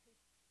into your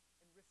life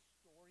and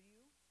restore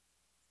you?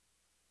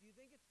 Do you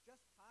think it's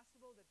just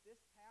possible that this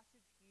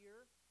passage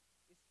here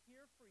is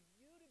here for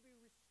you to be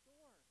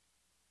restored?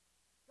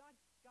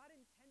 God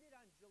intended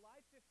on July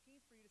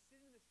 15th for you to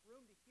sit in this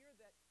room to hear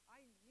that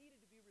I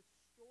needed to be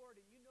restored.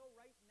 And you know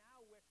right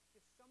now, where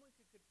if someone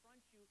could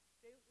confront you,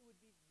 it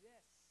would be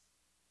this.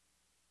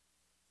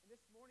 And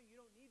this morning, you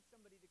don't need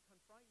somebody to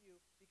confront you,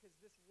 because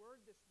this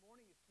word this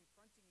morning is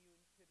confronting you.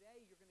 And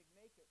today, you're going to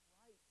make it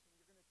right. And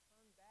you're going to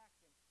turn back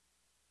and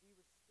be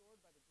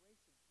restored by the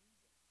grace of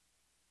Jesus.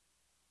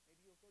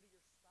 Maybe you'll go to your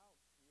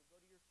spouse, or you'll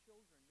go to your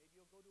children. Maybe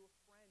you'll go to a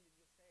friend and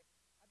you'll say,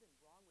 I've been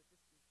wrong with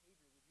this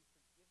behavior. Would you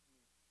forgive me?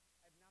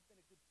 I've not been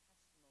a good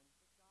testimony.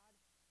 But God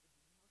is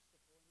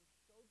merciful, and He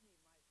showed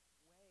me my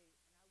way,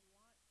 and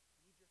I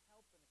need your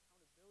help and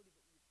accountability,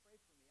 but will you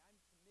pray for me? I'm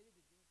committed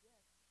to do this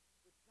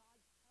with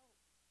God's help.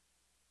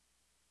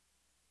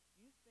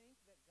 Do you think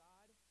that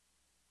God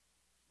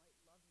might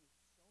love you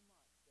so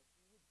much that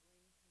He would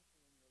bring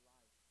people in your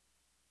life,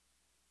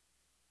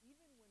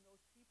 even when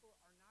those people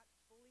are not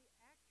fully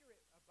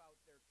accurate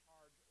about their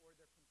charge or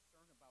their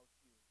concern about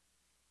you,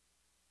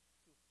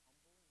 to humble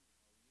and grow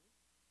you?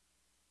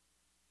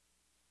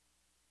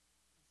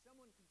 If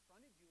someone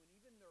confronted you and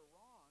even they're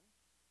wrong,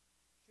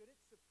 should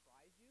it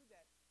surprise you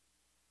that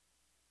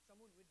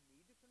someone would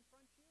need to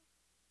confront you?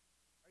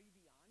 Are you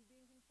beyond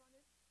being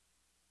confronted?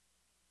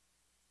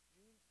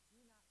 Do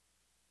not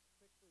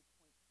quickly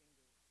point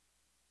fingers.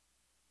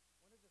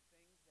 One of the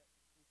things that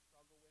we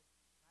struggle with,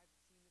 and I've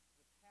seen this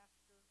as a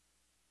pastor,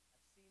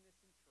 I've seen this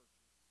in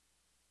churches,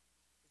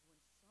 is when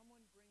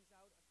someone brings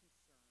out a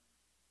concern,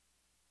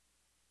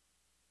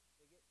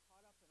 they get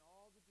caught up in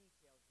all the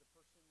details, the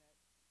person that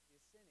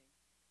is sinning,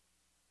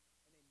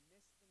 and they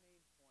miss the main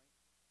point,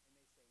 and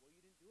they say, well,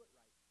 you didn't do it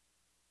right.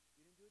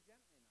 You didn't do it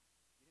gently enough.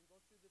 You didn't go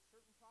through this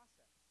certain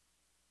process.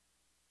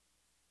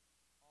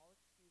 All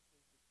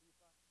excuses to keep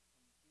us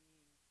from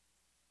being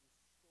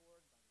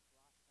restored by the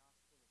gospel of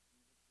Jesus'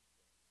 grace.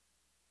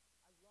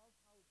 I love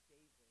how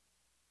David,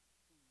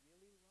 who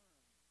really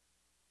learned,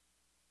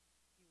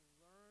 he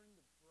learned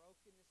the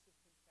brokenness of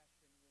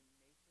confession when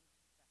Nathan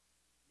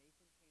came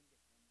to him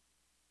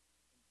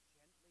and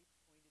gently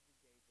pointed to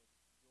David,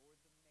 you're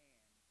the man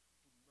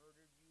who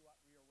murdered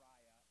Uriah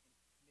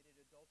and committed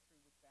adultery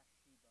with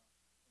Bathsheba.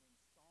 And in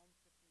Psalm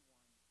 51,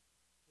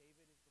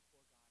 David is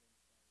before God and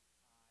says,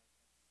 I have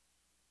sinned.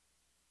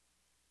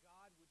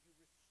 God, would you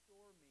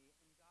restore me?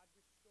 And God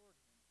restored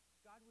him.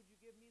 God, would you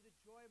give me the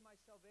joy of my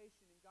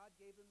salvation? And God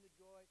gave him the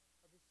joy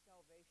of his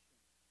salvation.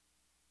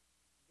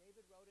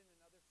 David wrote in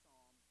another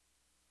psalm,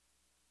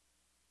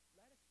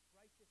 let a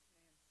righteous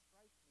man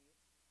strike me,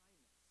 it's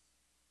kindness.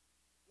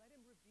 Let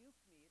him rebuke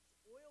me, it's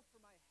oil for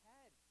my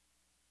head.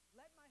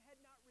 Let my head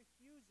not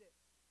refuse it.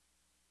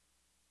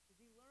 Because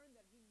he learned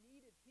that he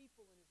needed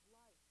people in his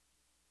life.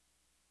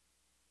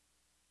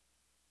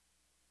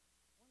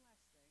 One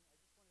last thing, I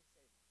just want to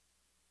say this.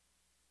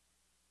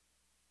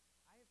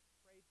 I have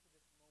prayed for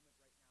this moment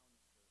right now in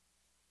the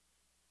service.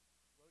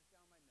 Wrote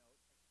down my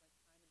notes. I spent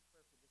time in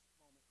prayer for this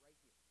moment right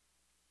here.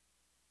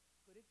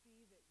 Could it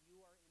be that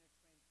you are in a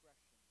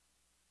transgression,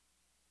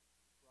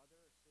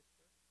 brother or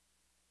sister,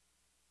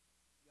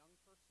 young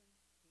person,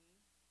 teen?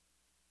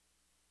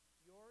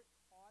 Your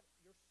sin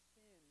is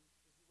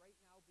right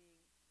now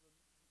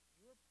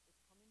it's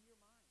come into your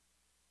mind.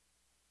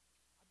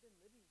 I've been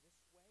living this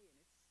way, and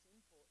it's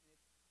sinful, and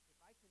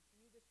if I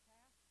continue this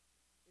path,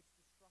 it's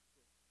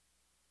destructive.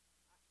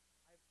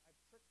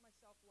 I've tricked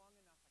myself long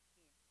enough, I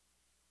can't.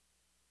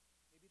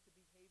 Maybe it's a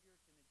behavior,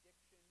 it's an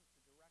addiction, it's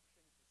a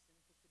direction, it's a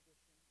sinful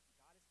condition. And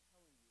God is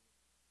telling you,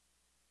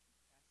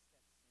 confess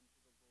that sin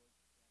to the Lord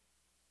today.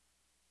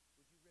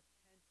 Would you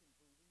repent and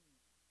believe?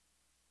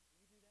 Will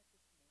you do that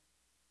this morning?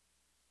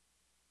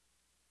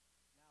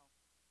 Now,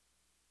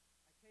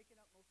 I've taken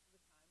up most of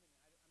the time,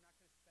 and I'm not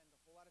going to spend a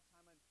whole lot of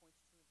time on points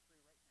 2 and 3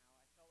 right now.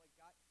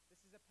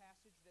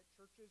 passage that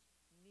churches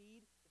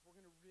need if we're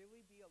going to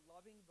really be a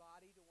loving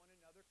body to one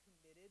another,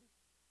 committed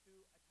to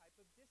a type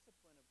of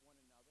discipline of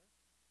one another.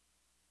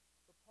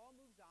 But Paul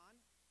moves on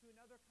to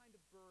another kind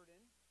of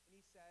burden, and he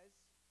says,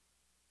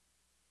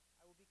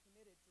 I will be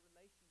committed to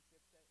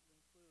relationships that will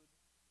include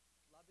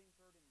loving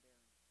burden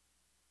bearing.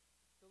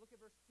 So look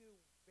at verse 2.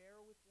 Bear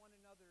with one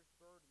another's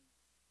burdens,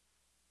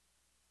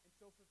 and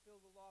so fulfill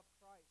the law of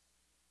Christ.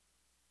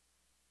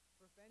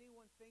 For if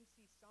anyone thinks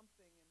he's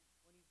something and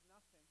when he's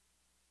nothing,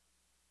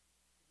 he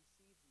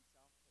deceives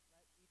himself. But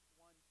let each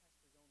one test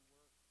his own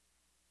work.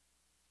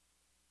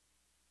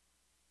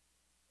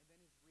 And then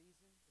his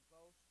reason to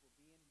boast will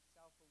be in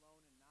himself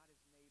alone and not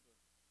his neighbor.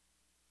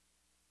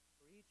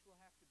 For each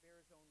will have to bear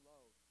his own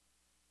load.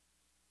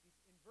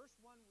 In verse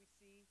 1 we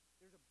see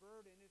there's a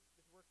burden, it's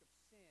the work of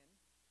sin.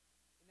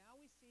 And now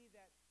we see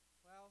that,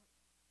 well,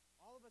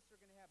 all of us are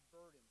going to have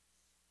burdens.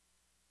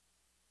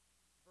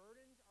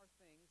 Burdens are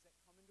things that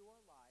come into our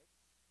lives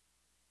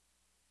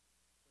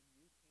when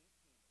you can't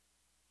handle it.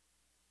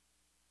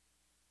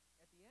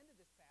 At the end of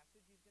this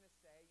passage, he's going to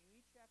say, you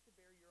each have to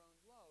bear your own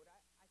load.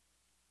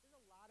 There's a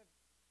lot of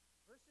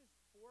verses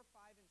 4 and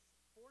 5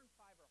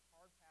 are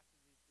hard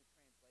passages to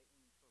translate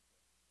and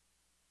interpret.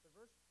 But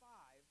verse 5,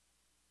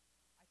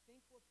 I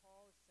think what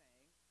Paul is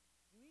saying,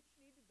 you each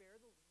need to bear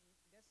the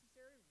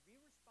necessary, be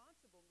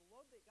responsible in the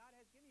load that God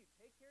has given you.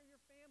 Take care of your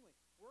family.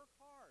 Work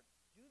hard.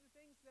 Do the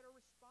things that are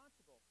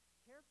responsible.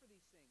 Care for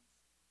these things.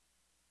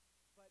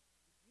 But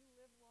if you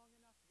live long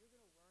enough, you're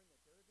going to learn that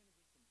there are going to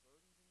be some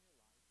burdens in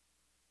your life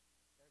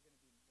that are going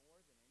to be more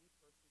than any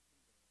person can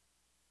bear.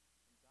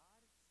 And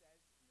God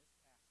says in this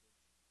passage,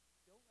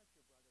 don't let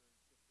your brother and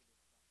sister get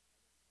crushed by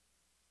those things.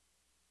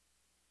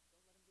 Don't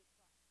let them get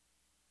crushed.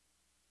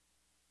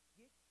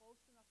 Get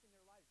close enough in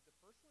their lives. The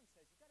first one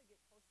says you've got to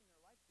get close in their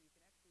life so you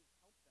can actually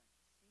help them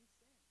see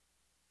sin.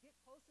 Get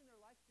close in their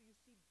life so you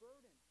see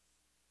burdens.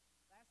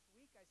 Last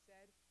week I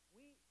said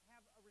we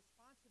have a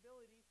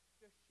responsibility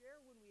to share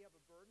when we have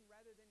a burden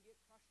rather than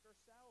get crushed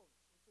ourselves.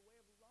 It's a way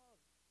of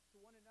love to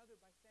one another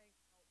by saying,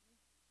 help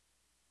me.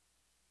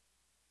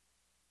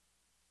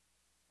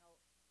 Now,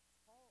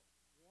 Paul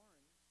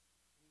warns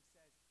and he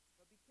says,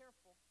 but be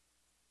careful.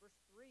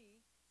 Verse 3,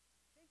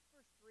 I think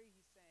verse 3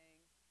 he's saying,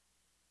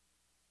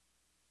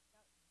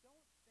 now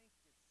don't think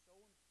you're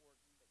so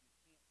important that you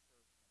can't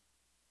serve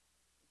someone.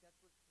 I think that's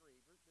verse 3.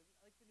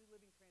 Like the New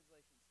Living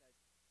Translation says,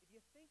 if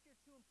you think you're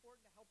too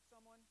important to help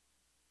someone,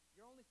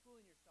 you're only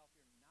fooling yourself.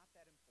 You're not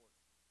that important.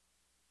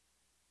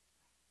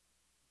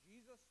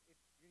 Jesus, if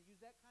you're going to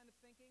use that kind of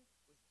thinking,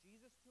 was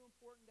Jesus too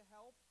important to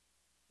help?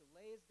 To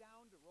lay his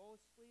down, to roll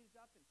his sleeves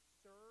up and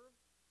serve?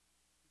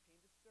 He came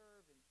to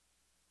serve and not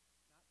to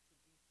be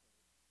served.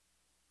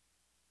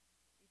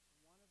 Each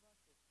one of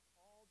us is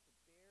called to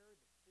bear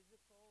the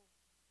physical,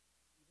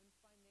 even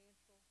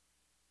financial,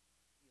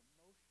 the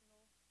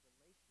emotional,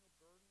 relational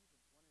burdens of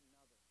one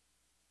another.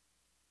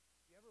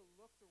 Have you ever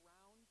looked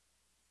around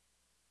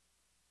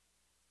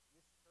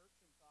this church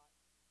and thought,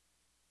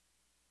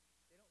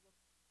 they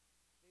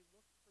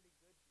look pretty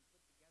good and put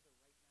together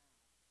right now.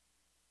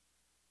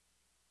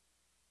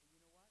 And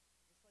you know what?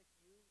 Just like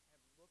you have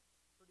looked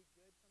pretty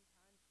good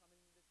sometimes coming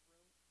into this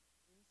room,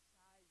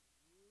 inside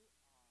you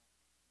are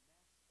messed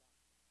up.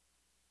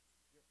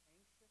 You're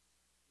anxious,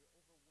 you're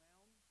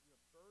overwhelmed, you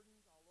have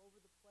burdens all over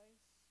the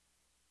place.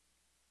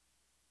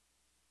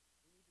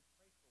 We need to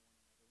pray for one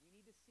another. We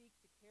need to seek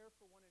to care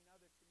for one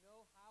another, to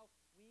know how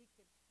we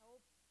can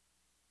help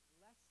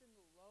lessen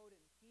the load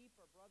and keep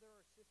our brother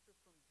or sister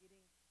from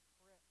getting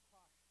crushed.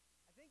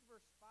 I think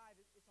verse 5,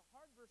 it's a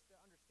hard verse to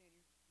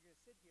understand. You're going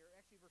to sit here.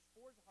 Actually, verse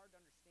 4 is hard to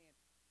understand.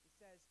 He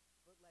says,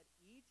 but let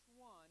each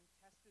one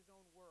test his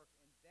own work,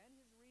 and then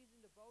his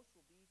reason to boast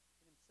will be in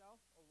himself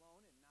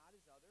alone and not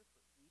his other,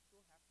 for each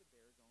will have to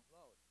bear his own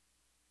load.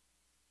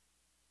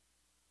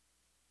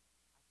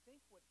 I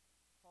think what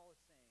Paul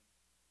is saying,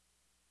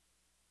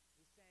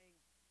 he's saying,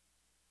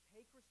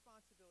 take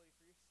responsibility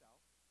for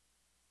yourself.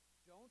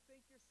 Don't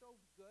think you're so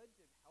good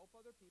to help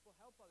other people, but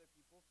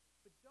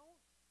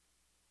don't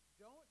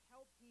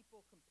help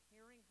people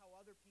comparing how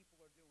other people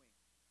are doing.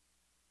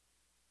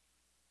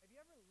 Have you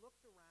ever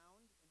looked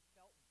around and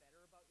felt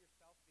better about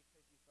yourself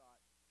because you thought,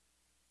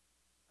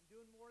 I'm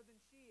doing more than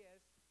she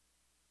is?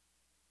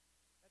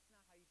 That's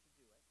not how you should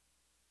do it.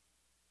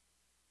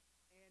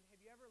 And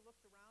have you ever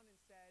looked around and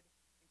said,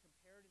 and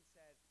compared and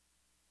said,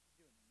 I'm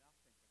doing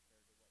nothing compared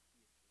to what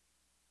he achieves?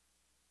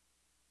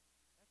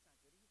 That's not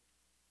good either.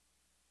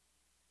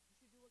 You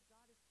should do what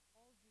God has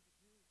called you to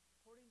do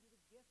according to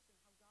the gifts and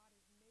how God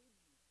has made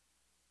you.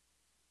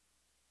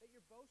 That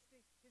you're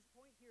boasting. His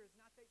point here is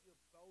not that you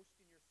boast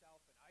in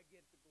yourself and I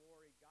get the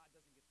glory, God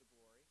doesn't get the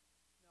glory.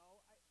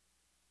 No, I'm not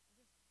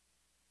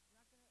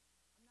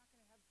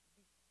gonna have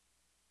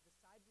the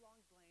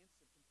sidelong glance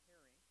of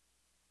comparing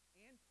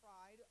and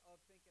pride of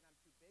thinking I'm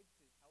too big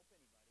to help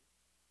anybody.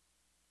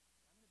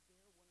 But I'm going to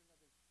bear one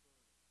another's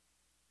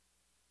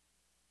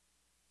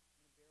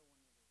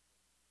burden.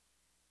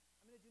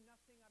 I'm going to do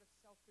nothing out of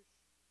selfish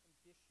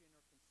ambition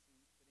or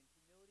conceit, but in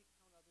humility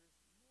count others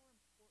more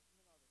important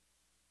than others.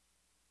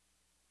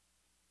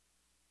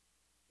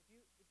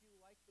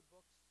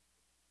 books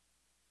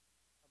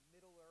of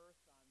Middle-earth,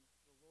 on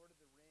the Lord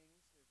of the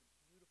Rings, there's a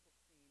beautiful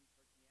scene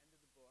towards the end of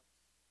the books,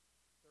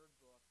 third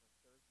book or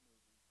third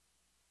movie,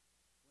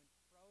 when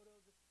Frodo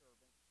the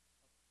servant,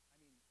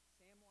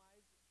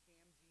 Samwise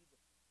Gamgee, the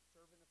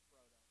servant of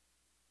Frodo,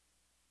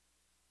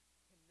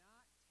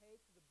 cannot take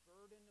the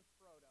burden of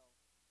Frodo.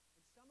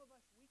 And some of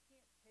us, we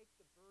can't take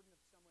the burden of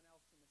someone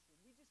else in this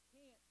room. We just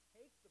can't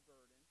take the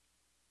burden.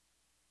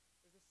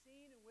 There's a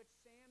scene in which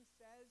Sam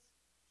says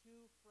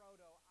to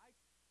Frodo, I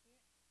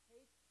can't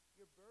take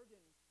your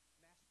burden,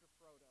 Master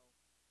Frodo,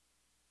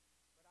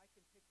 but I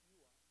can pick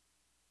you up.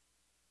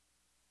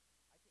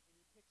 And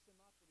he picks him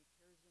up and he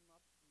carries him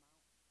up the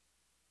mountain.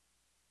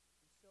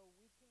 And so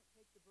we can't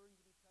take the burdens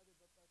of each other,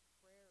 but by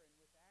prayer and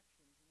with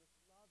actions and with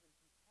love and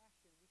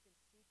compassion, we can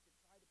seek to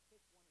try to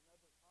pick one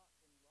another up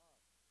in love.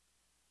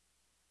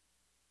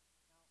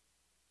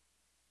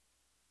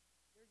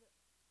 Now, there's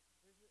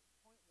a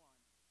point one.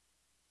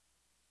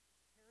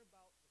 Care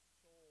about the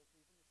souls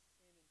or even the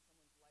sin in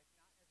someone's life,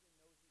 not as a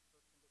nosy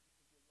person, but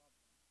because you love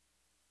them.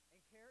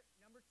 And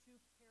number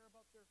two, care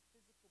about their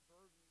physical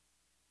burdens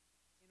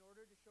in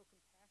order to show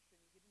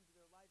compassion and get into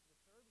their lives. The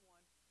third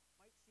one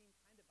might seem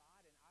kind of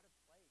odd and out of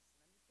place, and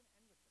I'm just going to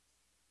end with this.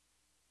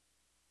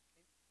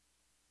 And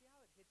see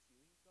how it hits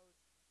you. He goes,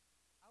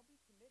 I'll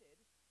be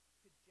committed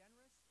to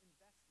generous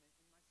investment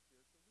in my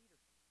spiritual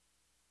leadership.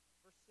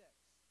 Verse 6,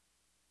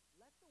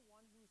 let the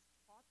one who's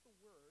taught the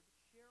word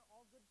share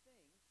all good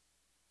things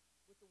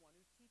with the one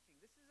who's teaching.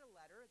 This is a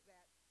letter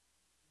that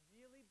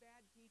really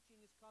bad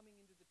teaching is coming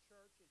into the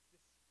church. It's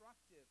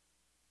destructive.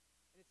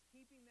 And it's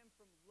keeping them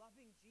from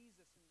loving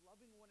Jesus and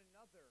loving one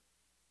another.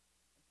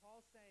 And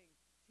Paul's saying,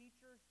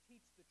 teachers,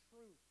 teach the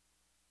truth.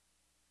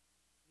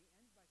 And he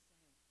ends by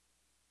saying,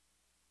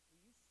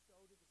 will you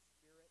sow to the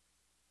Spirit?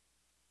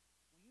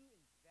 Will you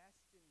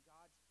invest in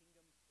God's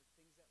kingdom for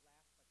things that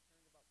last by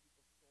caring about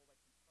people's soul, by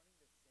confronting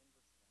their sin,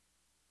 verse 7?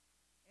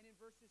 And in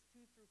verses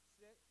 2 through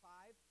 5,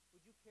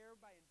 would you care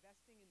by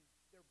investing in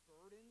their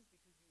burdens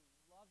because you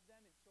love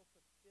them and so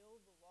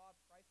fulfill the law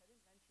of Christ? I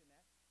didn't mention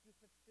that. You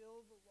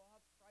fulfill the law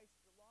of Christ,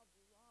 the law of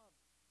love,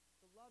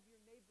 to love your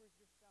neighbor as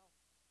yourself.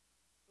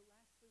 But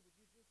lastly, would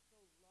you just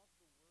so love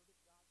the Word of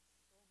God so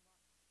much?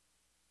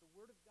 The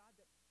Word of God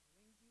that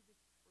brings you the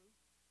truth,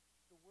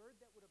 the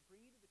Word that would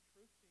bring you to the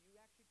truth so you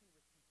actually can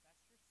confess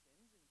your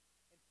sins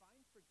and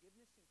find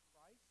forgiveness in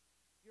Christ.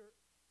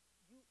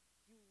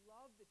 You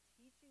love the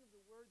teaching of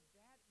the Word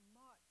that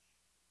much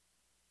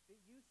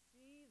that you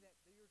see that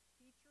your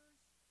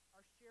teachers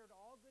are shared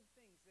all good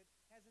things, that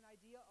has an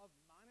idea of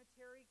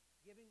monetary,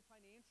 giving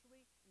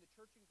financially in the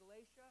church in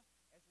Galatia,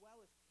 as well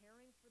as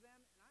caring for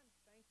them. And I'm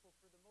thankful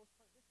for the most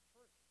part, this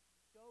church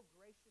so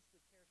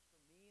graciously cares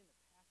for me and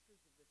the pastors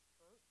of this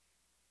church.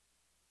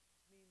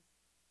 This means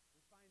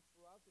we find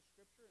throughout the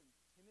Scripture, in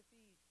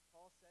Timothy,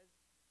 Paul says,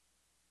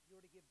 you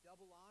are to give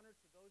double honor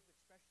to those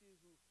especially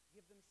who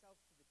give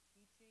themselves to the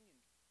teaching and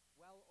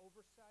well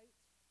oversight.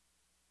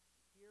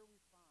 And here we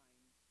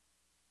find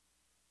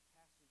a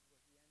passage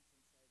where he ends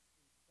and says,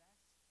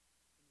 invest in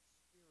the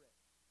Spirit.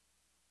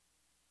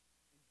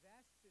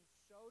 Invest and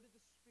sow to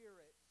the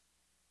Spirit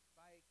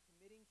by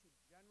committing to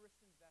generous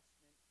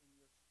investment in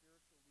your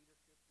spiritual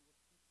leadership who will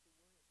teach the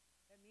Word.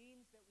 That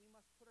means that we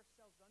must put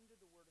ourselves under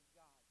the Word of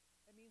God.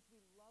 That means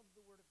we love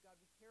the Word of God.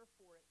 We care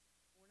for it.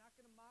 We're not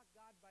going to mock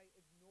God by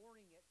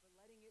ignoring it, but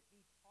letting it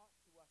be taught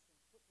to us and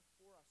put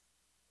before us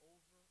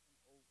over and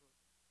over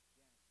again.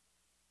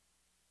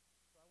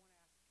 So I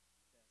want to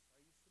ask this.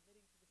 Are you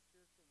submitting to the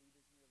spiritual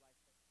leaders in your life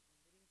by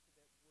submitting to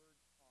that Word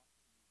taught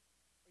to you?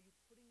 Are you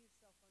putting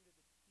yourself under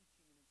the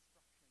teaching and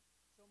instruction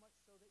so much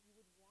so that you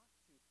would want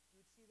to? You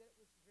would see that it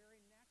was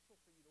very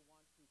natural for you to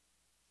want to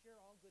share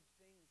all good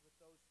things with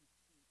those who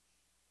teach.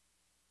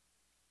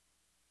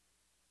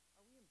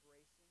 Are we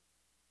embracing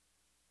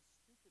a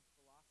stupid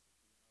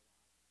philosophy in our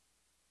lives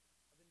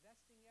of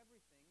investing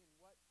everything in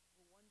what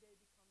will one day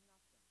become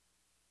nothing?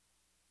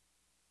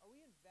 Are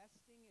we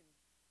investing in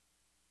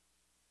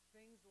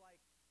things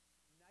like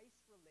nice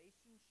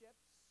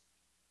relationships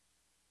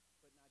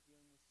but not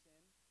dealing with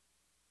sin?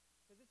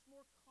 Because it's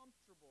more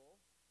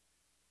comfortable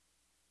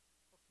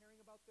for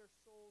caring about their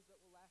souls that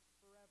will last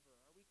forever.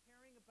 Are we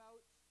caring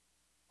about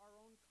our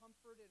own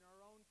comfort and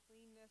our own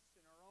cleanness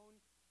and our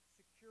own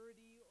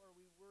security, or are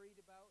we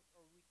worried about,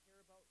 or we care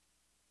about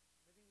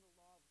living the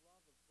law of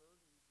love, of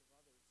burdens of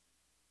others, the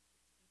teaching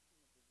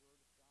of the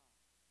Word of God?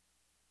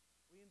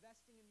 Are we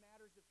investing in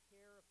matters of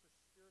care for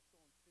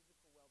spiritual and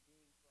physical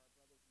well-being for our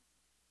brothers and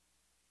sisters?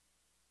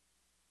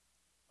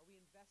 Are we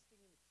investing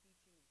in the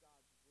teaching of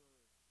God's Word?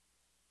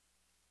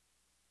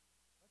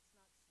 Let's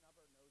not snub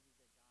our noses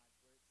at God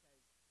where it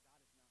says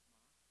God is not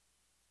mocked.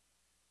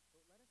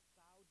 But let us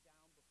bow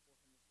down before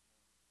Him this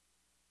morning.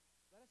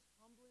 Let us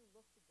humbly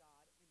look to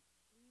God and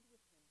plead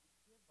with Him to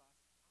give us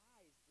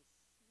eyes to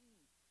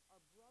see our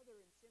brother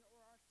in sin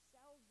or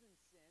ourselves in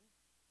sin,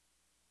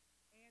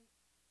 and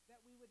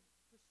that we would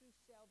pursue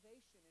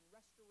salvation and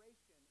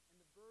restoration and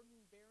the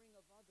burden-bearing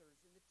of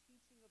others and the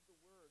teaching of the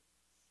Word,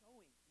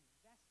 sowing,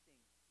 investing.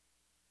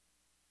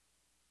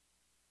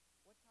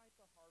 What type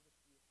of harvest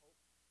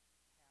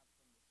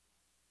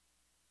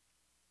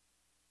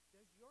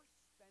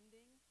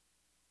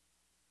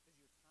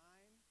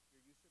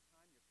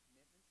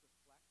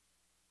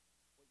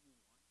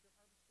you want your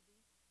harvest to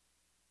be?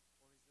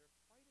 Or is there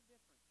quite a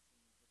difference in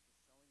what you're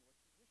sowing, what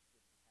you wish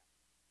would have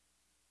happened?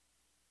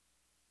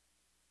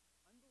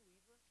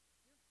 Unbeliever,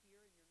 if you're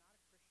here and you're not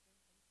a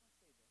Christian, I just want to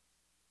say this.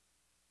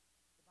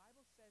 The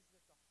Bible says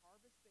that the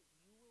harvest that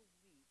you will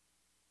reap,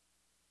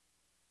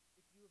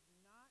 if you have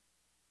not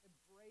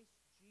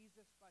embraced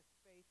Jesus by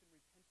faith and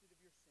repented of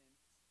your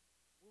sins,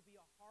 will be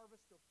a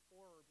harvest of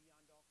horror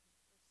beyond all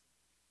comparison.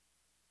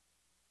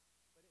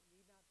 But it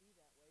need not be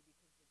that way,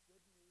 because the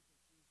good news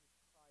of Jesus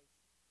Christ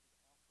is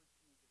offered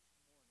to you this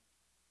morning,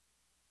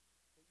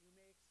 that you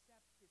may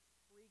accept his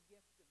free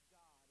gift of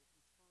God,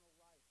 eternal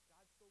life.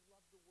 God so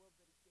loved the world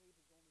that he gave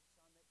his only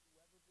Son, that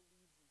whoever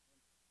believes in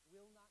him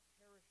will not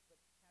perish but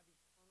have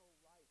eternal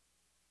life.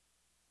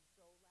 And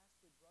so,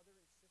 lastly, brother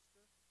and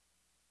sister,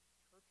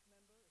 church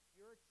member,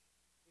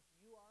 if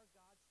you are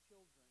God's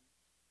children,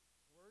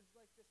 words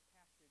like this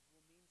passage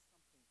will mean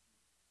something to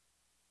you.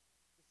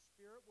 The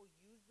Spirit will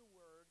use the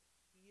word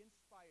he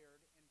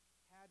inspired and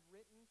had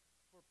written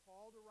for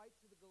Paul to write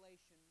to the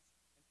Galatians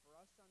and for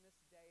us on this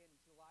day in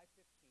July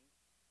 15th.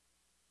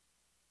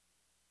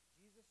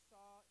 Jesus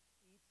saw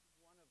each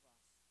one of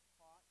us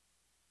caught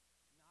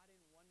not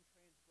in one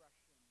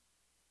transgression,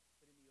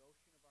 but in the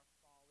ocean of our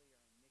folly,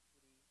 our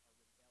iniquity, our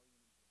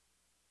rebellion and guilt.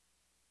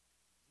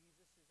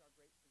 Jesus is our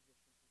great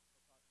physician who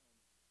took our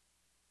illnesses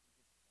in his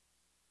place.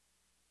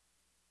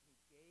 And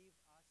he gave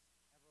us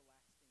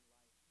everlasting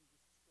life. He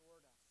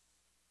restored us at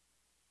the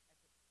cost of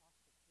his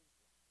life.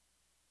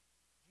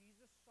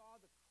 Jesus saw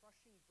the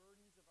crushing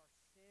burdens of our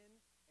sin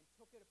and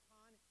took it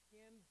upon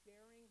him,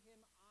 bearing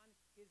him on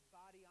his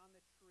body on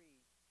the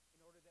tree in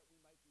order that we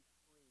might be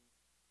free.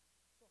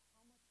 So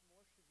how much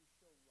more should we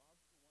show love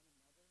to one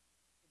another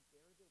and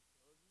bear their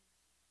burdens,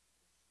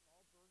 their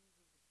small burdens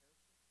in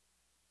comparison?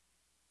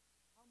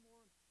 How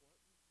more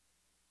important?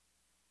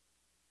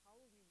 How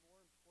are we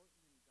more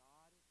important than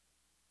God?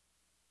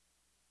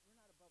 We're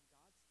not above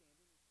God's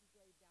standard. He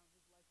laid down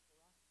his life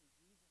for us through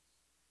Jesus.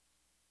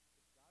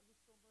 But God was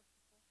so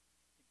merciful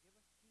to give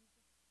us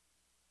Jesus.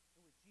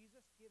 And would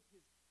Jesus give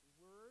his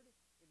word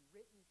in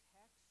written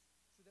text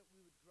so that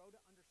we would grow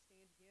to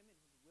understand him and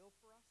his will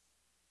for us?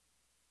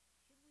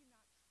 Should we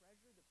not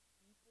treasure the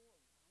people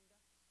around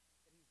us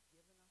that he's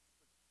given us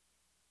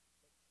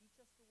that teach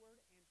us the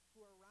word and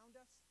who are around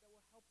us that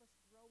will help us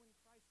grow in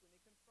Christ when they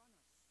confront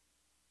us?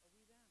 Are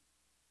we them?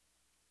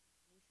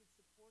 And we should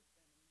support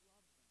them and love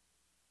them.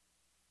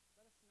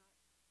 Let us not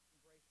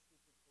embrace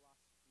stupid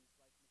philosophies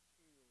like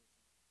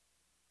materialism,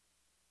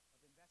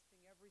 of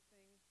investing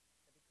everything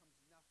that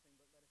becomes nothing,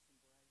 but let us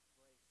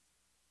embrace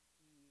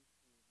he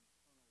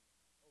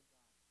who is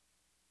eternal life.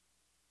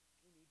 Oh God,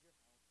 we need your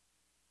help.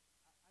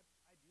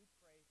 I do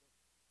pray that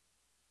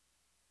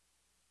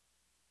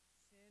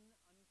sin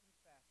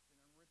unconfessed and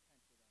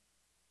unrepented of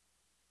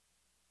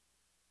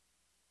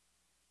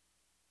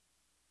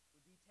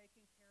would be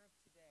taken care of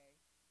today,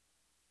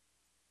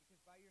 because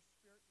by your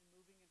Spirit you're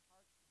moving in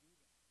hearts to do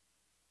that.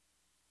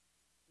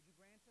 Would you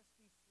grant us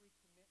these three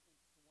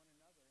commitments to one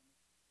another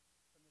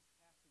from this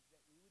passage, that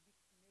we would be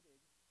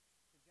committed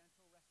to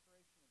gentle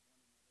restoration of one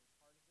another, as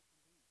hard as it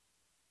can be.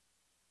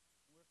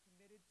 And we're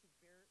committed to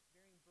bearing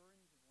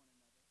burdens of one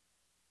another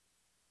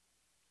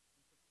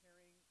and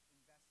preparing,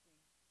 investing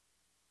in our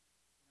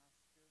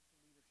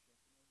spiritual leadership.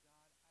 And, oh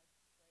God,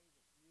 I pray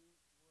that you would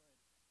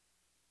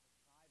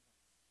revive us,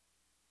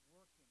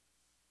 work in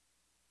us,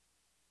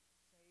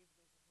 save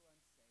those who are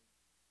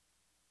unsaved,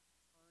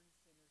 turn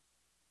sinners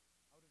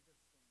out of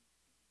their sins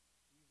to you.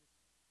 In Jesus'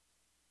 name.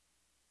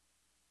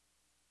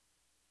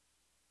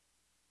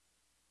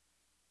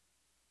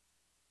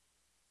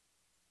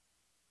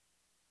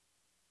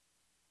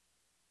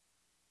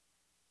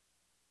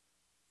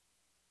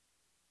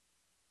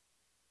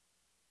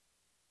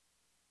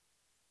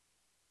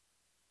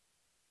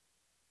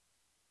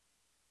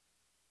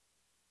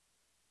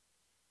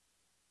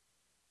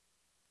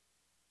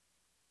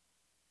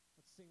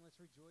 Let's sing,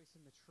 let's rejoice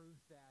in the truth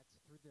that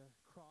through the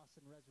cross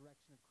and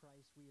resurrection of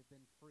Christ, we have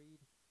been freed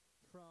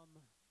from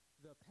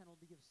the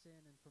penalty of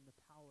sin and from the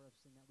power of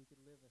sin, that we could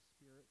live a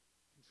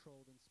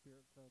Spirit-controlled and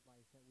Spirit-filled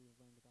life that we have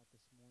learned about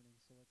this morning.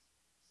 So let's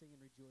sing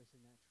and rejoice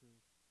in that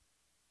truth.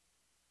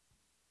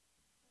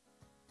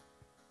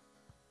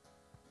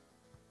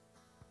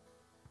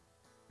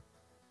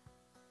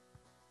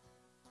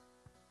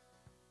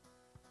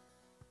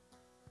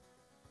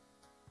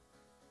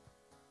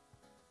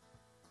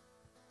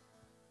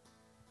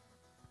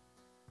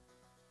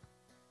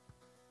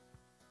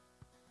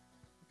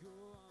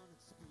 Go on and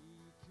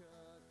speak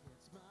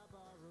against my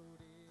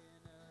borrowed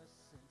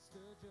innocence.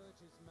 The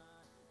judge is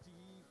my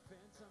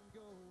defense. I'm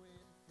going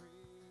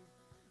free.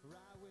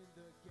 Right when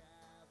the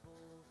gas